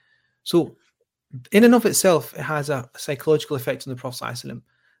something. So in and of itself, it has a psychological effect on the Prophet ﷺ.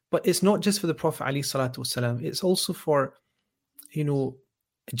 But it's not just for the Prophet ﷺ, it's also for,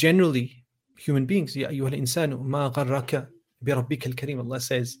 generally human beings. Ya ayyuhal insanu ma gharraka bi rabbikal kareem, Allah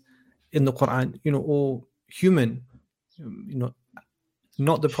says in the Quran, oh human,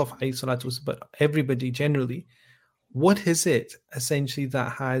 not the Prophet ﷺ, but everybody generally, what is it essentially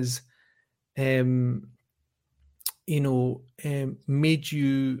that has made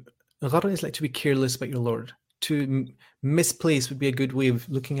you, ghara is like to be careless about your Lord, to misplace would be a good way of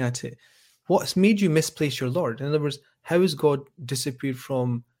looking at it. What's made you misplace your Lord? In other words, how has God disappeared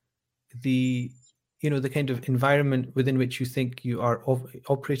from the kind of environment within which you think you are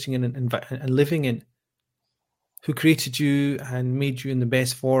operating in and living in? who created you and made you in the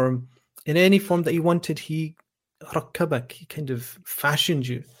best form, in any form that he wanted. He rakkabak, he kind of fashioned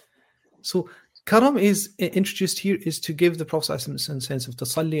you. So karam is introduced here is to give the Prophet a sense of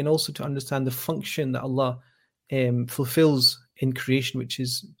tasalli, and also to understand the function that Allah fulfills in creation, which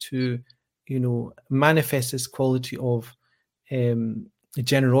is to, manifest this quality of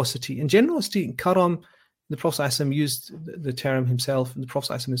generosity. And generosity in karam, the Prophet used the term himself, and the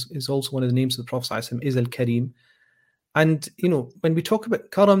Prophet is also one of the names of the Prophet is Al-Karim. And, when we talk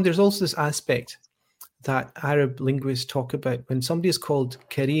about karam, there's also this aspect that Arab linguists talk about. When somebody is called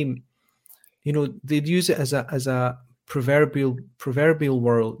Karim, they'd use it as a proverbial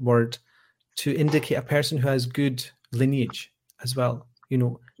word to indicate a person who has good lineage as well,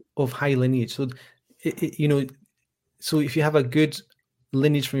 of high lineage. So, so if you have a good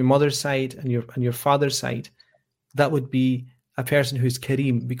lineage from your mother's side and your father's side, that would be a person who's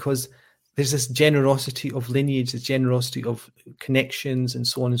Karim, because there's this generosity of lineage, this generosity of connections, and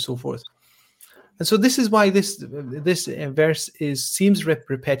so on and so forth. And so this is why this verse seems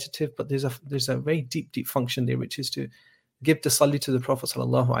repetitive, but there's a very deep function there, which is to give tasalli to the Prophet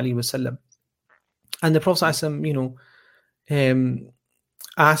sallallahu alaihi wasallam. And the Prophet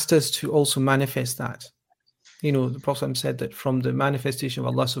asked us to also manifest that. The Prophet said that from the manifestation of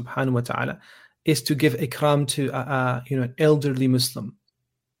Allah subhanahu wa ta'ala is to give ikram to an elderly Muslim.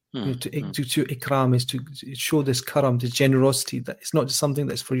 To ikram is to show this karam, this generosity, that it's not just something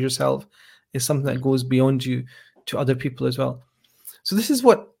that's for yourself, it's something that goes beyond you to other people as well. So this is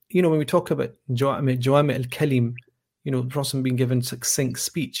what, when we talk about Jawami al-Kalim, the Prophet being given succinct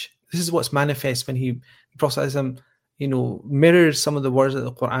speech, this is what's manifest when the Prophet mirrors some of the words that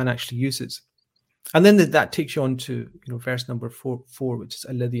the Quran actually uses. And then that takes you on to verse number 4, which is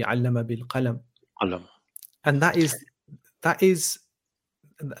Alladhi allama bil qalam. And that is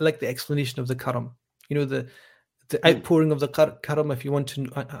like the explanation of the karam. The outpouring of the karam, if you want to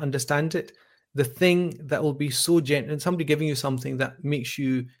understand it, the thing that will be so gentle, and somebody giving you something that makes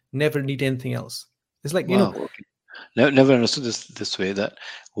you never need anything else. It's like, Okay. Never understood this way, that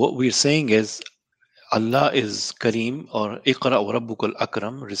what we're saying is Allah is Kareem, or Iqra wa Rabbukal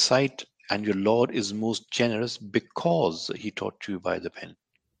Akram, recite, and your Lord is most generous because he taught you by the pen.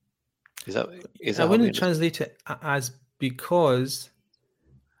 Is that I wouldn't translate it as because,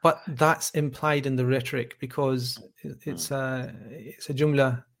 but that's implied in the rhetoric, because it's a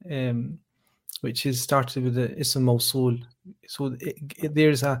jumla which is started with the ism mawsul. So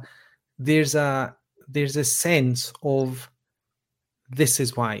there's a sense of this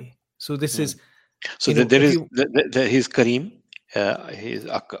is why. So this is. So there is he's Kareem, he's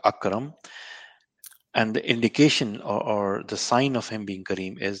Akram, and the indication or the sign of him being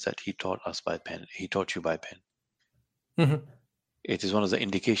Kareem is that he taught us by pen. He taught you by pen. Mm-hmm. It is one of the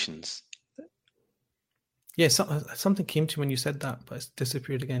indications. Yeah, something came to me when you said that, but it's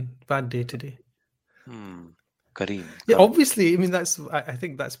disappeared again. Bad day today. Kareem. Yeah, obviously. I mean, I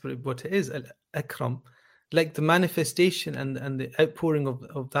think that's what it is. Akram, like the manifestation and the outpouring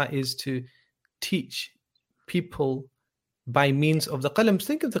of that is to teach people by means of the qalam.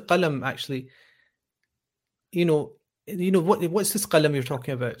 Think of the qalam actually. What's this qalam you're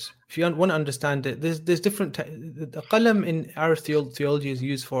talking about? If you want to understand it, there's different. The qalam in our theology is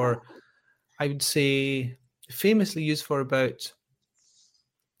used for, I would say, famously used for about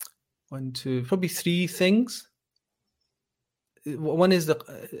probably 3 things. One is the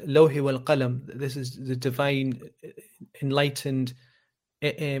lawhi wal qalam. This is the divine enlightened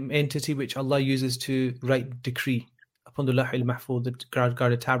entity which Allah uses to write decree upon the Lawh al-Mahfuz, the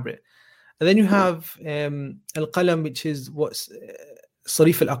guarded tablet. And then you have al-qalam, which is what's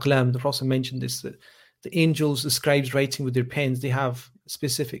sarif al-aqlam. The Prophet mentioned this, that the angels, the scribes writing with their pens, they have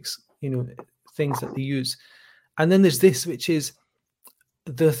specifics, things that they use. And then there's this, which is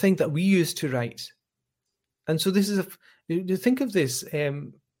the thing that we use to write. And so this is you think of this,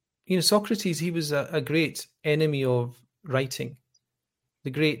 Socrates, he was a great enemy of writing. The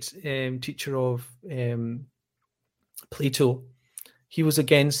great teacher of Plato, he was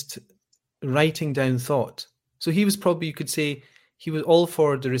against writing down thought. So he was probably, you could say, he was all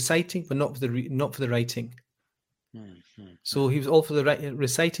for the reciting, but not for the writing. So he was all for the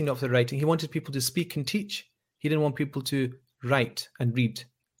reciting, not for the writing. He wanted people to speak and teach. He didn't want people to write and read.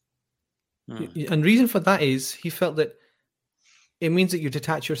 And reason for that is he felt that it means that you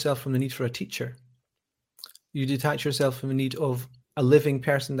detach yourself from the need for a teacher. You detach yourself from the need of a living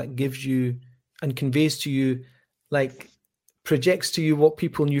person that gives you and conveys to you, like projects to you what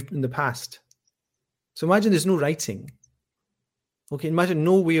people knew in the past. So imagine there's no writing. Okay, imagine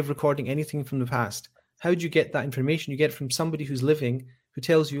no way of recording anything from the past. How do you get that information? You get it from somebody who's living, who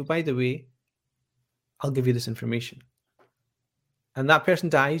tells you, by the way, I'll give you this information. And that person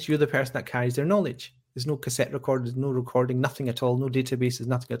dies, you're the person that carries their knowledge. There's no cassette recorder, there's no recording, nothing at all, no databases,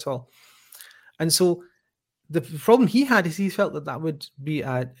 nothing at all. And so the problem he had is he felt that that would be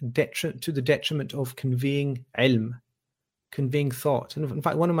to the detriment of conveying ilm, conveying thought. And in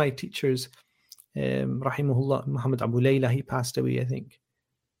fact, one of my teachers, Rahimahullah, Muhammad Abu Layla, he passed away, I think,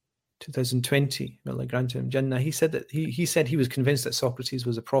 2020, may Allah grant him Jannah. He said that he said he was convinced that Socrates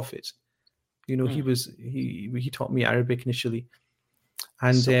was a prophet. You know, he taught me Arabic initially,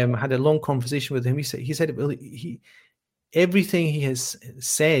 and had a long conversation with him. He said everything he has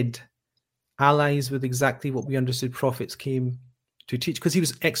said allies with exactly what we understood prophets came to teach, because he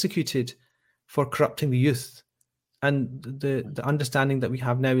was executed for corrupting the youth. And the understanding that we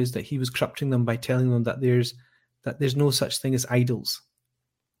have now is that he was corrupting them by telling them that there's no such thing as idols.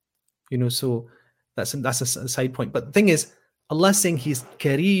 You know, so that's a side point. But the thing is, Allah saying He's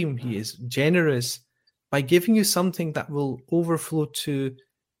Kareem, He is generous, by giving you something that will overflow to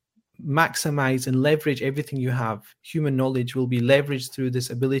maximize and leverage everything you have. Human knowledge will be leveraged through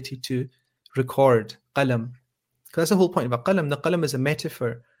this ability to record, qalam. Because that's the whole point about qalam. The qalam is a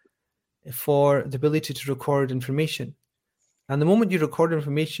metaphor for the ability to record information. And the moment you record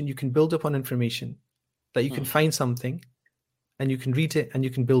information, you can build upon information. That you can find something, and you can read it, and you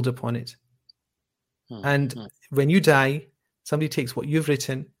can build upon it. And when you die, somebody takes what you've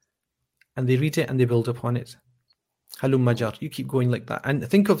written, and they read it, and they build upon it. Halum majar. You keep going like that. And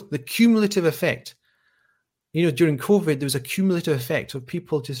think of the cumulative effect. You know, during COVID, there was a cumulative effect of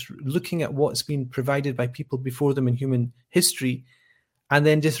people just looking at what's been provided by people before them in human history, and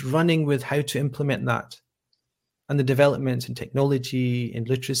then just running with how to implement that. And the developments in technology and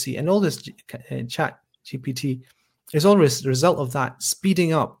literacy and all this chat GPT is all a result of that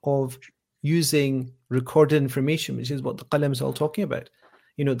speeding up of using recorded information, which is what the qalam is all talking about.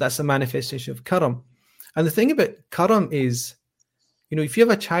 You know, that's a manifestation of karam. And the thing about karam is, you know, if you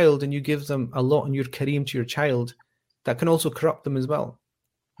have a child and you give them a lot and you're kareem to your child, that can also corrupt them as well.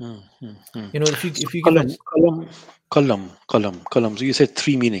 You know, if you give qalam. So you said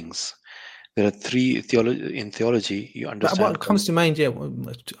three meanings. There are three in theology. You understand. What comes to mind,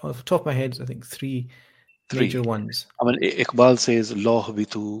 off the top of my head, I think three major ones. I mean, Iqbal says, "Law bhi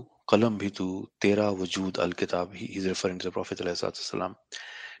tu, qalam bhi tu, tera wujud al-kitab." He's referring to the Prophet ﷺ.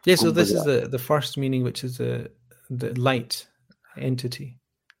 Yeah, so this is the first meaning, which is the light entity.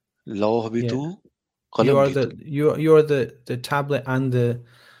 Law bhi tu, you are the tablet and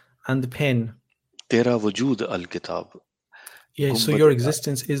the pen. Tera wujud al-kitab. Yeah, so your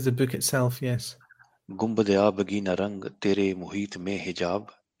existence is the book itself, yes. Gumbad-e-aabagi na rang tere muhit mein hijab.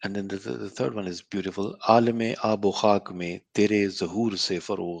 And then the third one is beautiful. Aalame aab-o khaak mein tere zuhur se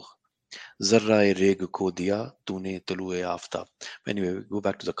farogh. Zarra-e reg ko diya tune tulue aftab. Anyway, we go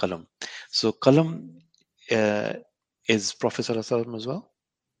back to the qalam. So qalam is Prophet ﷺ as well?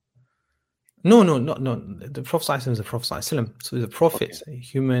 No. The Prophet ﷺ is the Prophet ﷺ. So he's a prophet, a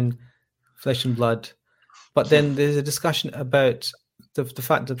human, flesh and blood. But then there's a discussion about the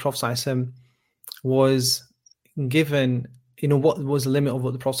fact that the Prophet ﷺ was given, you know, what was the limit of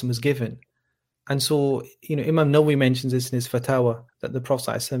what the Prophet was given. And so, you know, Imam Nawawi mentions this in his fatwa, that the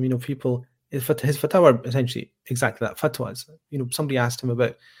Prophet ﷺ, you know, his fatwa are essentially exactly that, fatwas. You know, somebody asked him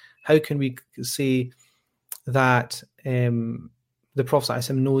about how can we say that the Prophet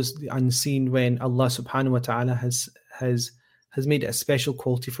ﷺ knows the unseen when Allah subhanahu wa ta'ala has made it a special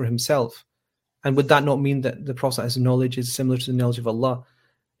quality for himself. And would that not mean that the Prophet's knowledge is similar to the knowledge of Allah?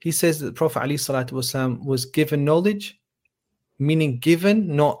 He says that the Prophet ﷺ was given knowledge, meaning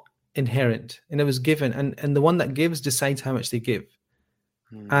given, not inherent. And it was given. And the one that gives decides how much they give.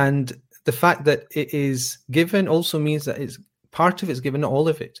 And the fact that it is given also means that it's part of it is given, not all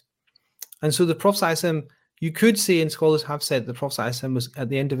of it. And so the Prophet ﷺ, you could say, and scholars have said, the Prophet ﷺ was, at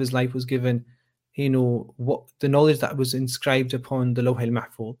the end of his life, was given, you know, what the knowledge that was inscribed upon the Lawh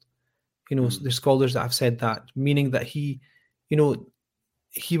al-Mahfuz. You know, there's scholars that have said that, meaning that he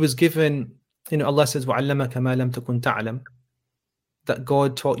was given, you know, Allah says, وَعَلَّمَكَ مَا لَمْ تَكُنْ تَعْلَمْ, that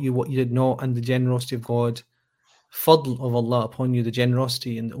God taught you what you did not, and the generosity of God, fadl of Allah upon you, the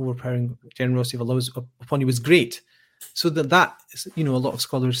generosity and the overpowering generosity of Allah upon you was great. So that you know, a lot of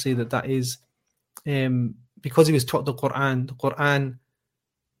scholars say that is because he was taught the Quran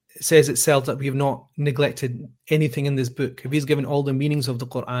says itself that we have not neglected anything in this book. If he's given all the meanings of the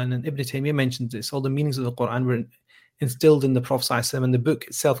Quran, and Ibn Taymiyyah mentions this, all the meanings of the Quran were instilled in the Prophet ﷺ, and the book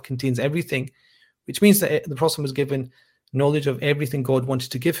itself contains everything, which means that the Prophet was given knowledge of everything God wanted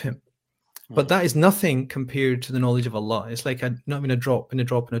to give him. But that is nothing compared to the knowledge of Allah. It's like not even a drop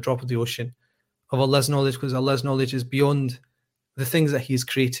of the ocean of Allah's knowledge, because Allah's knowledge is beyond the things that He's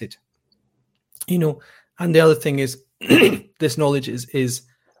created. And the other thing is this knowledge is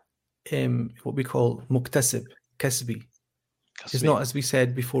what we call muktasib, kasbi. It's not, as we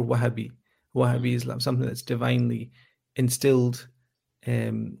said before, Wahhabi. Wahhabi is something that's divinely instilled.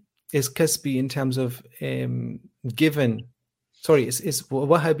 Is kasbi in terms of given. Sorry, it's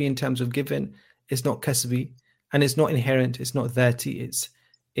Wahhabi in terms of given. It's not kasbi, and it's not inherent. It's not dhati.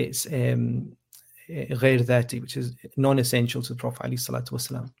 It's ghair dhati, which is non-essential to the Prophet alayhi salatu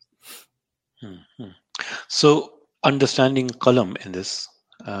wasalam. So understanding qalam in this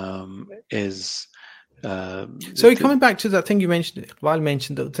is. So coming back to that thing you mentioned, Iqbal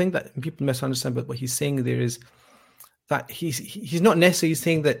mentioned, the thing that people misunderstand about what he's saying there is that he's not necessarily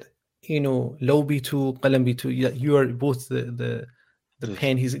saying that, law bitu, qalam bitu, you are both the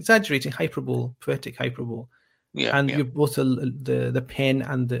pen. He's exaggerating, hyperbole, poetic hyperbole, you're both the pen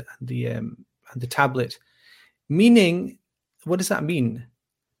and the tablet. Meaning, what does that mean?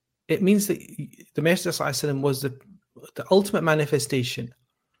 It means that the Messenger ﷺ was the ultimate manifestation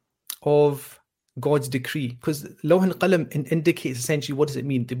of God's decree, because Lawh and Qalam indicates essentially what does it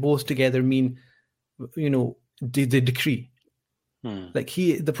mean. They both together mean, the decree. Like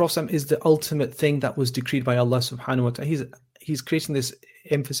the Prophet is the ultimate thing that was decreed by Allah subhanahu wa ta'ala. He's creating this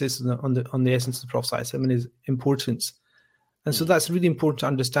emphasis on the essence of the Prophet and his importance. And so that's really important to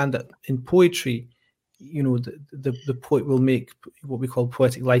understand that in poetry, the poet will make what we call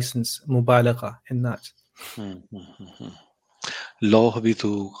poetic license, mubalagha, in that. Law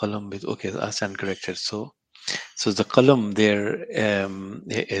bitu, qalam bitu. Okay, I stand corrected. So the qalam there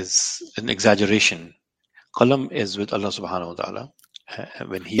is an exaggeration. Qalam is with Allah subhanahu wa ta'ala.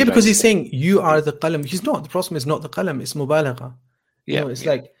 When he because he's saying you are the qalam. He's not. The Prophet is not the qalam. It's mubalagha. It's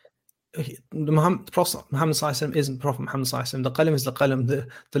like the Prophet Muhammad sallallahu isn't Prophet Muhammad sallallahu. The qalam is the qalam.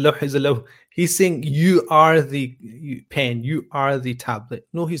 The lawh is the lawh. He's saying you are the pen. You are the tablet.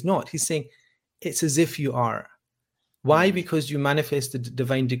 No, he's not. He's saying it's as if you are. Why? Because you manifest the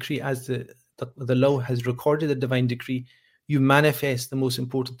divine decree as the law has recorded the divine decree. You manifest the most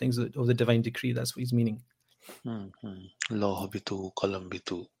important things of the divine decree. That's what he's meaning. Law bitu, qalam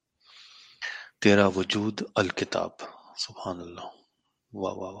bitu. Tera wujud al-kitab. Subhanallah.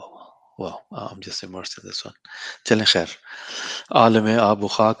 Wow. I'm just immersed in this one. Chalein khair. Aalame aab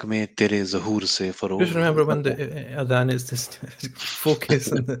khak mein tere zuhur se faroh. Just remember when the adhan is just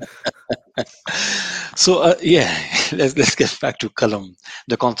focus on the... So let's get back to qalam,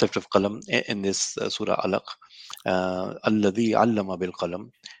 the concept of qalam in this Surah Alaq. Alladhi allama bil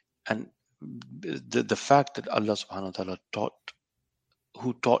qalam, and the fact that Allah subhanahu wa ta'ala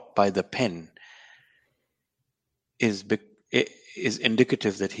taught by the pen is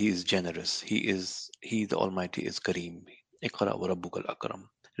indicative that he is generous. He the Almighty is Kareem. Iqra wa rabbukal akram.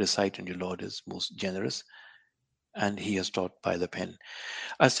 Recite, and your Lord is most generous. And he has taught by the pen.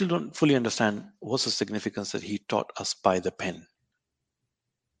 I still don't fully understand what's the significance that he taught us by the pen.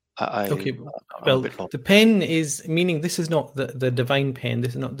 The pen is meaning this is not the divine pen.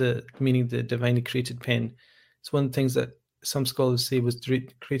 This is not meaning the divinely created pen. It's one of the things that some scholars say was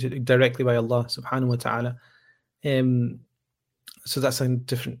created directly by Allah subhanahu wa ta'ala. So that's a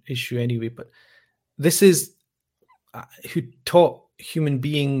different issue anyway. But this is who taught human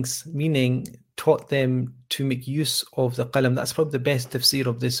beings, meaning taught them to make use of the qalam. That's probably the best tafsir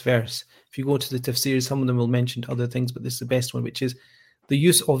of this verse. If you go to the tafsir, some of them will mention other things, but this is the best one, which is the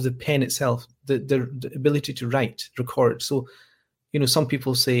use of the pen itself, the ability to write, record. So, some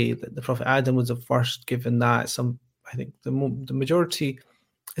people say that the Prophet Adam was the first given that. I think the majority,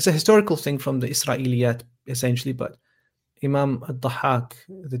 it's a historical thing from the Israeliyat, essentially, but Imam al-Dahhak,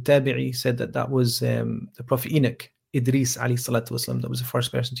 the Tabi'i, said that was the Prophet Enoch, Idris alayhi salatu wasalam, that was the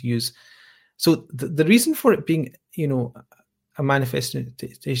first person to use. So the reason for it being, a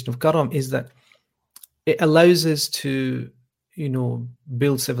manifestation of karam is that it allows us to,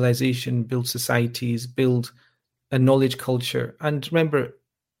 build civilization, build societies, build a knowledge culture. And remember,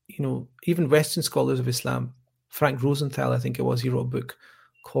 even Western scholars of Islam, Frank Rosenthal, I think it was, he wrote a book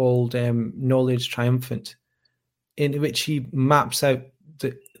called Knowledge Triumphant, in which he maps out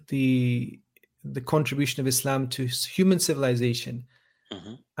the contribution of Islam to human civilization.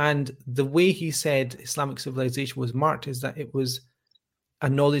 Mm-hmm. And the way he said Islamic civilization was marked is that it was a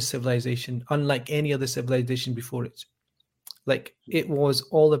knowledge civilization, unlike any other civilization before it. Like, it was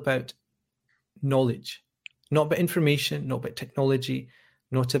all about knowledge, not about information, not about technology,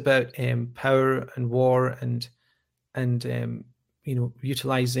 not about power and war and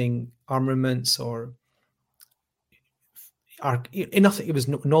utilizing armaments or nothing. It was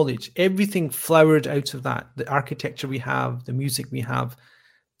knowledge. Everything flowered out of that. The architecture we have, the music we have,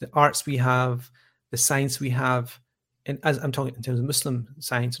 the arts we have, the science we have, and as I'm talking in terms of Muslim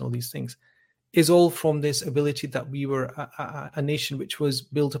science and all these things, is all from this ability that we were a nation which was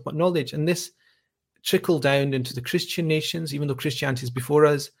built upon knowledge. And this trickled down into the Christian nations, even though Christianity is before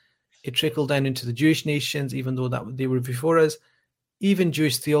us. It trickled down into the Jewish nations, even though that they were before us. Even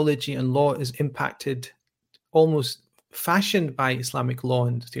Jewish theology and law is impacted, almost fashioned by Islamic law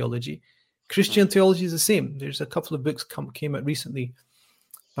and theology. Christian theology is the same. There's a couple of books came out recently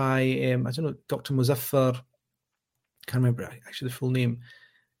by, I don't know, Dr. Muzaffar, can't remember actually the full name,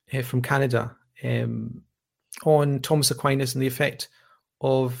 from Canada, on Thomas Aquinas and the effect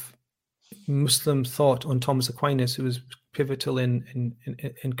of Muslim thought on Thomas Aquinas, who was pivotal in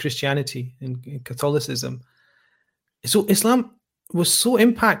Christianity, in Catholicism. So Islam was so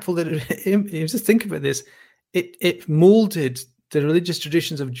impactful that just think about this, it molded the religious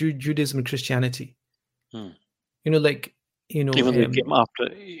traditions of Judaism and Christianity. Hmm. Even though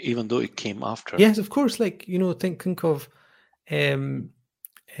it came after. Yes, of course. Like, think of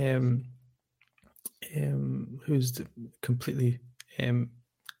who's completely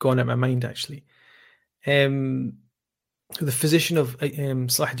gone out of my mind actually. The physician of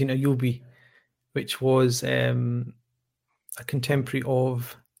Salahuddin Ayyubi, which was a contemporary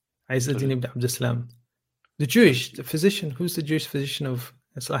of Izzuddin ibn Abd al-Salam. The physician, who's the Jewish physician of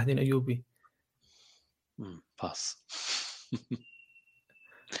Salahuddin Ayyubi? Pass.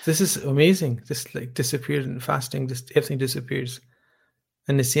 This is amazing. This like disappeared in fasting, just everything disappears.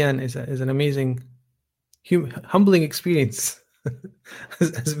 And Nisyan is an amazing, humbling experience,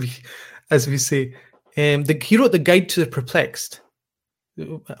 as we say. He wrote the Guide to the Perplexed.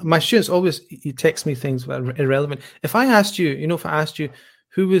 My students always text me things that are irrelevant. If I asked you,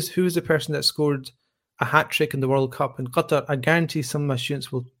 who was the person that scored a hat trick in the World Cup in Qatar, I guarantee some of my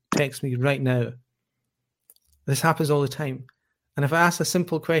students will text me right now. This happens all the time. And if I ask a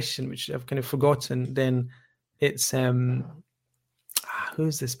simple question, which I've kind of forgotten, then it's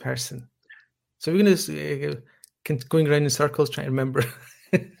who's this person? So we're going to going around in circles trying to remember.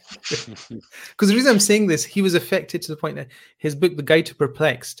 Because the reason I'm saying this, he was affected to the point that his book, The Guide to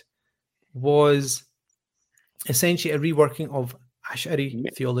Perplexed, was essentially a reworking of Ash'ari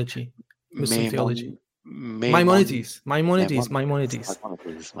theology, Muslim theology. Maimonides.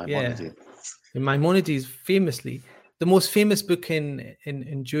 Yeah. Maimonides, famously, the most famous book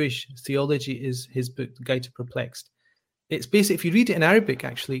in Jewish theology is his book, The Guide to Perplexed. It's basically, if you read it in Arabic,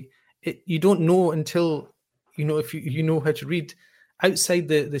 actually, you don't know until, if you know how to read. Outside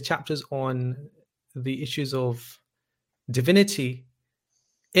the chapters on the issues of divinity,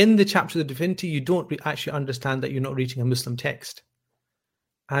 in the chapter of divinity, you don't actually understand that you're not reading a Muslim text.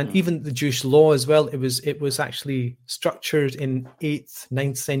 And even the Jewish law as well, it was actually structured in 8th,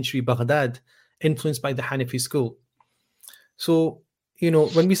 9th century Baghdad, influenced by the Hanafi school. So,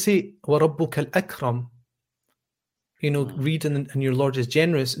 when we say وَرَبُّكَ الْأَكْرَمُ, read and your Lord is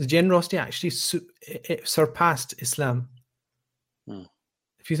generous, the generosity actually it surpassed Islam.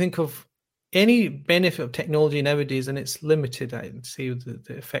 If you think of any benefit of technology nowadays, and it's limited, I'd say the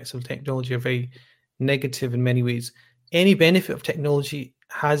effects of technology are very negative in many ways. Any benefit of technology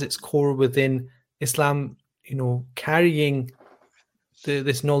has its core within Islam, carrying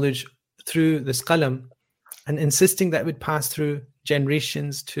this knowledge through this qalam and insisting that it would pass through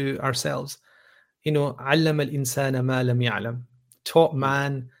generations to ourselves. عَلَّمَ الْإِنسَانَ مَا لَمْ يَعْلَمْ, taught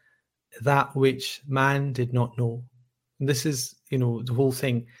man that which man did not know. And this is, the whole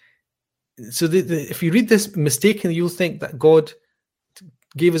thing. So if you read this mistakenly, you'll think that God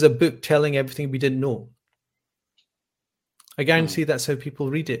gave us a book telling everything we didn't know. I guarantee that's how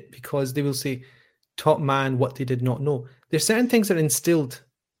people read it, because they will say, taught man what they did not know. There's certain things that are instilled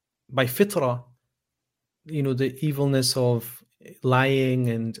by fitrah, the evilness of lying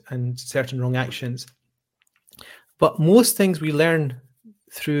and certain wrong actions. But most things we learn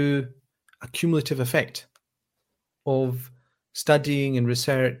through a cumulative effect of studying and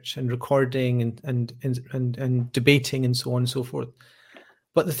research and recording and debating and so on and so forth.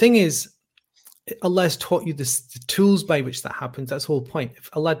 But the thing is, Allah has taught you the tools by which that happens. That's the whole point.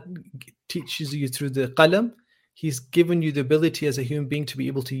 If Allah teaches you through the qalam, He's given you the ability as a human being to be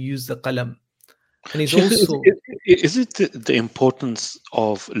able to use the qalam. And He's also... Is it the importance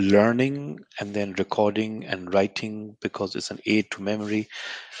of learning and then recording and writing, because it's an aid to memory?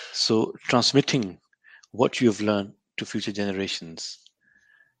 So transmitting what you've learned to future generations,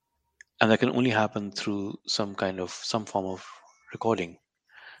 and that can only happen through some form of recording.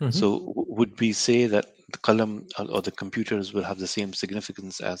 So would we say that the qalam or the computers will have the same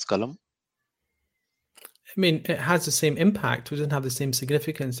significance as qalam? I mean, it has the same impact. It doesn't have the same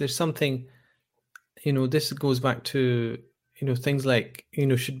significance. There's something, this goes back to, things like,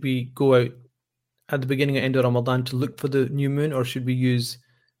 should we go out at the beginning and end of Ramadan to look for the new moon, or should we use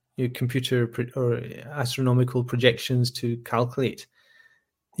computer or astronomical projections to calculate.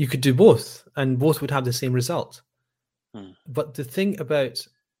 You could do both, and both would have the same result. But the thing about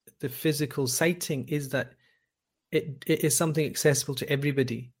the physical sighting is that it is something accessible to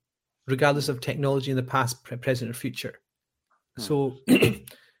everybody, regardless of technology in the past, present, or future. So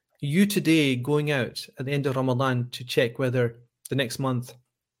you today going out at the end of Ramadan to check whether the next month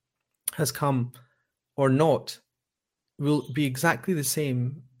has come or not will be exactly the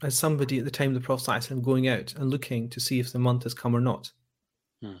same as somebody at the time of the Prophet ﷺ going out and looking to see if the month has come or not.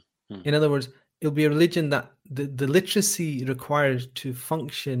 In other words, it'll be a religion that the literacy required to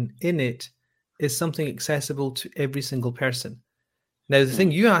function in it is something accessible to every single person. Now, the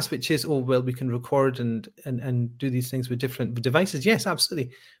thing you asked, which is, we can record and do these things with different devices. Yes,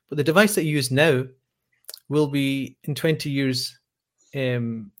 absolutely. But the device that you use now will be in 20 years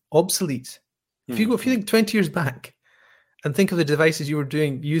obsolete. If you think 20 years back and think of the devices you were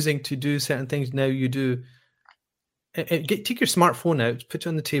using to do certain things now you do, take your smartphone out, put it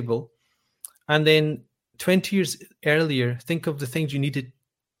on the table, and then 20 years earlier, think of the things you needed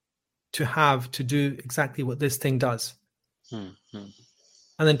to have to do exactly what this thing does. And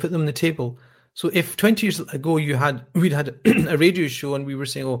then put them on the table. So if 20 years ago we'd had a radio show and we were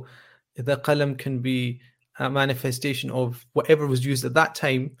saying, the qalam can be a manifestation of whatever was used at that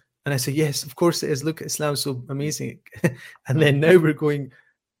time, and I say, yes, of course it is. Look, Islam's so amazing. And then now we're going,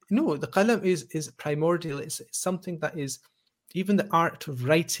 no, the qalam is primordial. It's something that is even the art of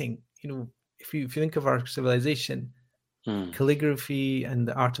writing. If you think of our civilization, calligraphy and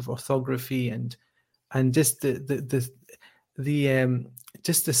the art of orthography and just the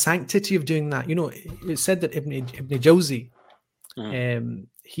sanctity of doing that. It's said that Ibn Jawzi,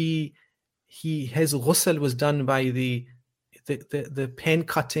 his ghusl was done by the pen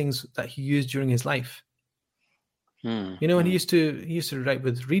cuttings that he used during his life. And he used to write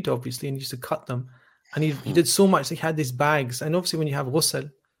with reed, obviously, and he used to cut them. And he did so much. He had these bags, and obviously when you have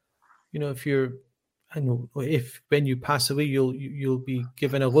ghusl, if when you pass away, you'll be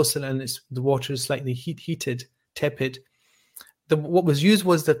given a ghusl, and the water is slightly heated, tepid. What was used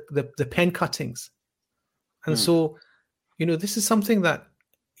was the pen cuttings, and so this is something that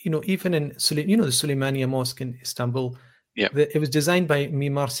even in the Suleymaniye Mosque in Istanbul, it was designed by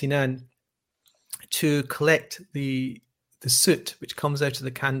Mimar Sinan to collect the soot which comes out of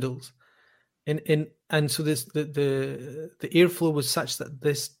the candles, and so this the airflow was such that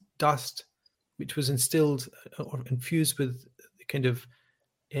this dust, which was instilled or infused with kind of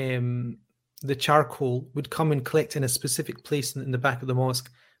the charcoal, would come and collect in a specific place in the back of the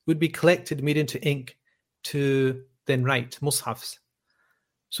mosque, would be collected, made into ink to then write mushafs.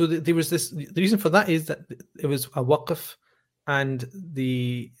 So there was this. The reason for that is that it was a waqf, and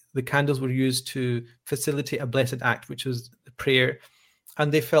the candles were used to facilitate a blessed act, which was the prayer,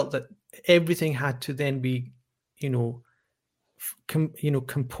 and they felt that everything had to then be,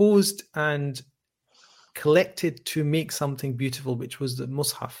 composed and collected to make something beautiful, which was the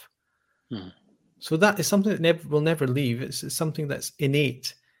mushaf. So that is something that will never leave. It's something that's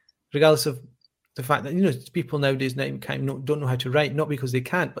innate, regardless of the fact that people nowadays don't know how to write, not because they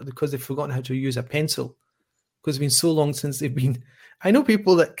can't, but because they've forgotten how to use a pencil. Because it's been so long since they've been. I know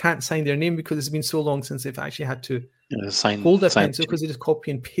people that can't sign their name because it's been so long since they've actually had to hold a pencil, because they just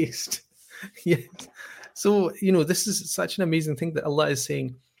copy and paste. Yes. So this is such an amazing thing that Allah is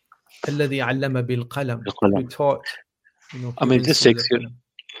saying, "Alladhi 'allama bil qalam," who taught. I mean, this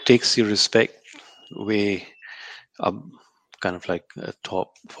takes your respect way, kind of like a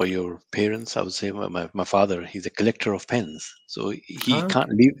top for your parents. I would say my father, he's a collector of pens, so he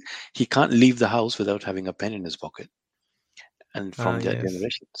can't leave the house without having a pen in his pocket, and from that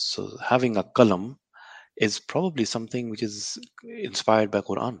generation. So having a qalam is probably something which is inspired by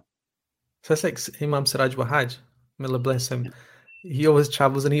Quran. So that's like Imam Siraj Wahaj, may Allah bless him. He always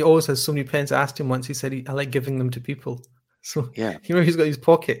travels and he always has so many pens. I asked him once, he said, I like giving them to people. So he's got his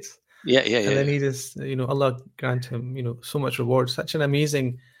pockets. And then he just, Allah grant him, so much reward. Such an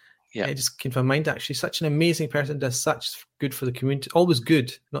amazing, it just came to my mind actually, such an amazing person, does such good for the community, always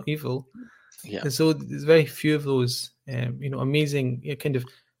good, not evil. And so there's very few of those, amazing kind of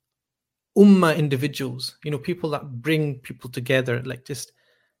ummah individuals, people that bring people together, like just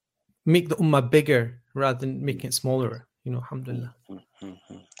make the ummah bigger rather than making it smaller, alhamdulillah.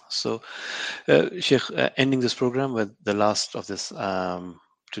 So, Sheikh, ending this program with the last of this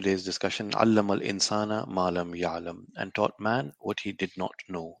today's discussion, Allama al-insana ma lam ya'lam, and taught man what he did not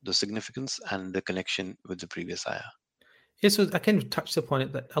know, the significance and the connection with the previous ayah. Yes, so I kind of touched upon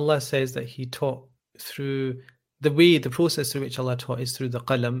it, that Allah says that he taught through the process through which Allah taught is through the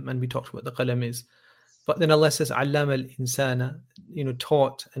qalam, and we talked about what the qalam is. But then Allah says, "Allama al-insana,"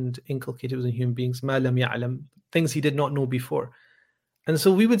 taught and inculcated within human beings, "ma lam ya'lam," things he did not know before. And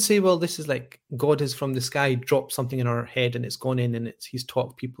so we would say, well, this is like God has from the sky dropped something in our head and it's gone in and he's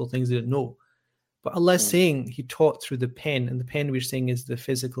taught people things they didn't know. But Allah is saying he taught through the pen, and the pen we're saying is the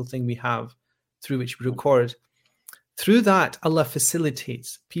physical thing we have through which we record. Through that, Allah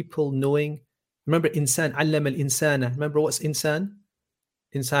facilitates people knowing. Remember, insan, allama al-insana. Remember what's insan?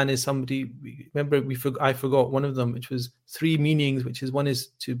 Insan is somebody. Remember, I forgot one of them, which was 3 meanings. Which is one is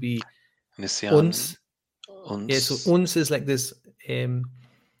to be uns. Yeah, so uns is like this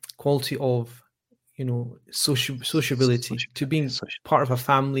quality of, sociability, to being part of a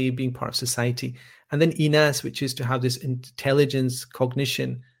family, being part of society. And then inas, which is to have this intelligence,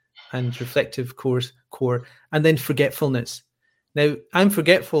 cognition, and reflective core, and then forgetfulness. Now, I'm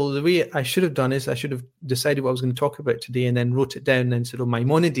forgetful. The way I should have done is I should have decided what I was going to talk about today and then wrote it down and said,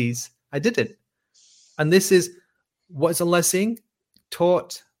 Maimonides. I didn't. And this is, what is Allah saying?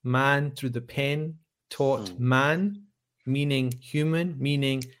 Taught man through the pen, taught man, meaning human,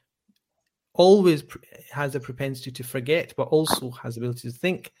 meaning always has a propensity to forget, but also has the ability to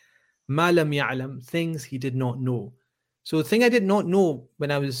think. Ma lam ya'lam, things he did not know. So the thing I did not know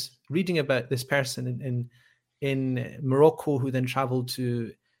when I was reading about this person in Morocco, who then traveled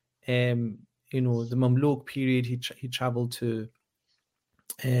to, the Mamluk period, he traveled to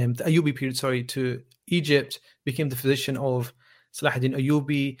the Ayyubi period, to Egypt, became the physician of Salahuddin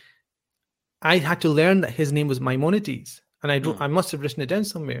Ayyubi. I had to learn that his name was Maimonides, and I must have written it down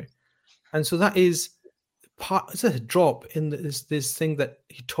somewhere. And so that is it's a drop in this thing that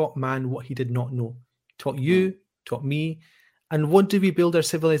he taught man what he did not know. He taught you, taught me. And what do we build our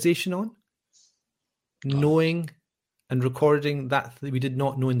civilization on? Knowing and recording that we did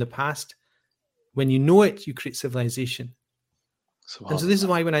not know in the past. When you know it, you create civilization. And so this is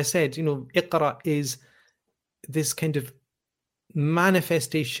why when I said, Iqra is this kind of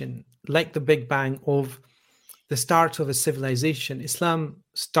manifestation, like the Big Bang, of the start of a civilization. Islam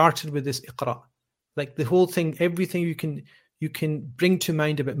started with this Iqra. Like the whole thing, everything you can bring to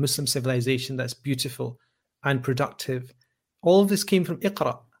mind about Muslim civilization that's beautiful and productive. All of this came from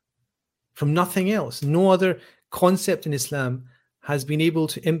Iqra, from nothing else. No other concept in Islam has been able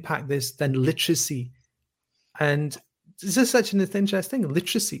to impact this than literacy. And this is such an interesting thing,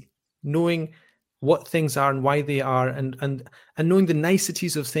 literacy, knowing what things are and why they are, and knowing the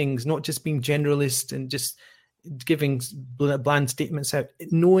niceties of things, not just being generalist and just giving bland statements out,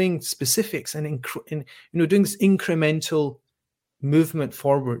 knowing specifics and doing this incremental movement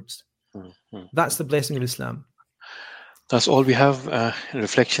forwards. That's the blessing of Islam. That's all we have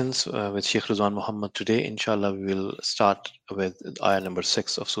reflections with Sheikh Rizwan Muhammad today. Inshallah, we will start with ayah number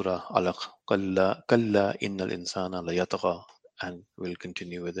 6 of Surah Alaq. Kalla innal insana la yatagha, and we'll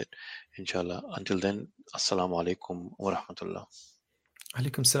continue with it, inshallah. Until then, assalamu alaikum wa rahmatullah.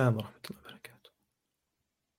 Alaikum salam wa rahmatullah.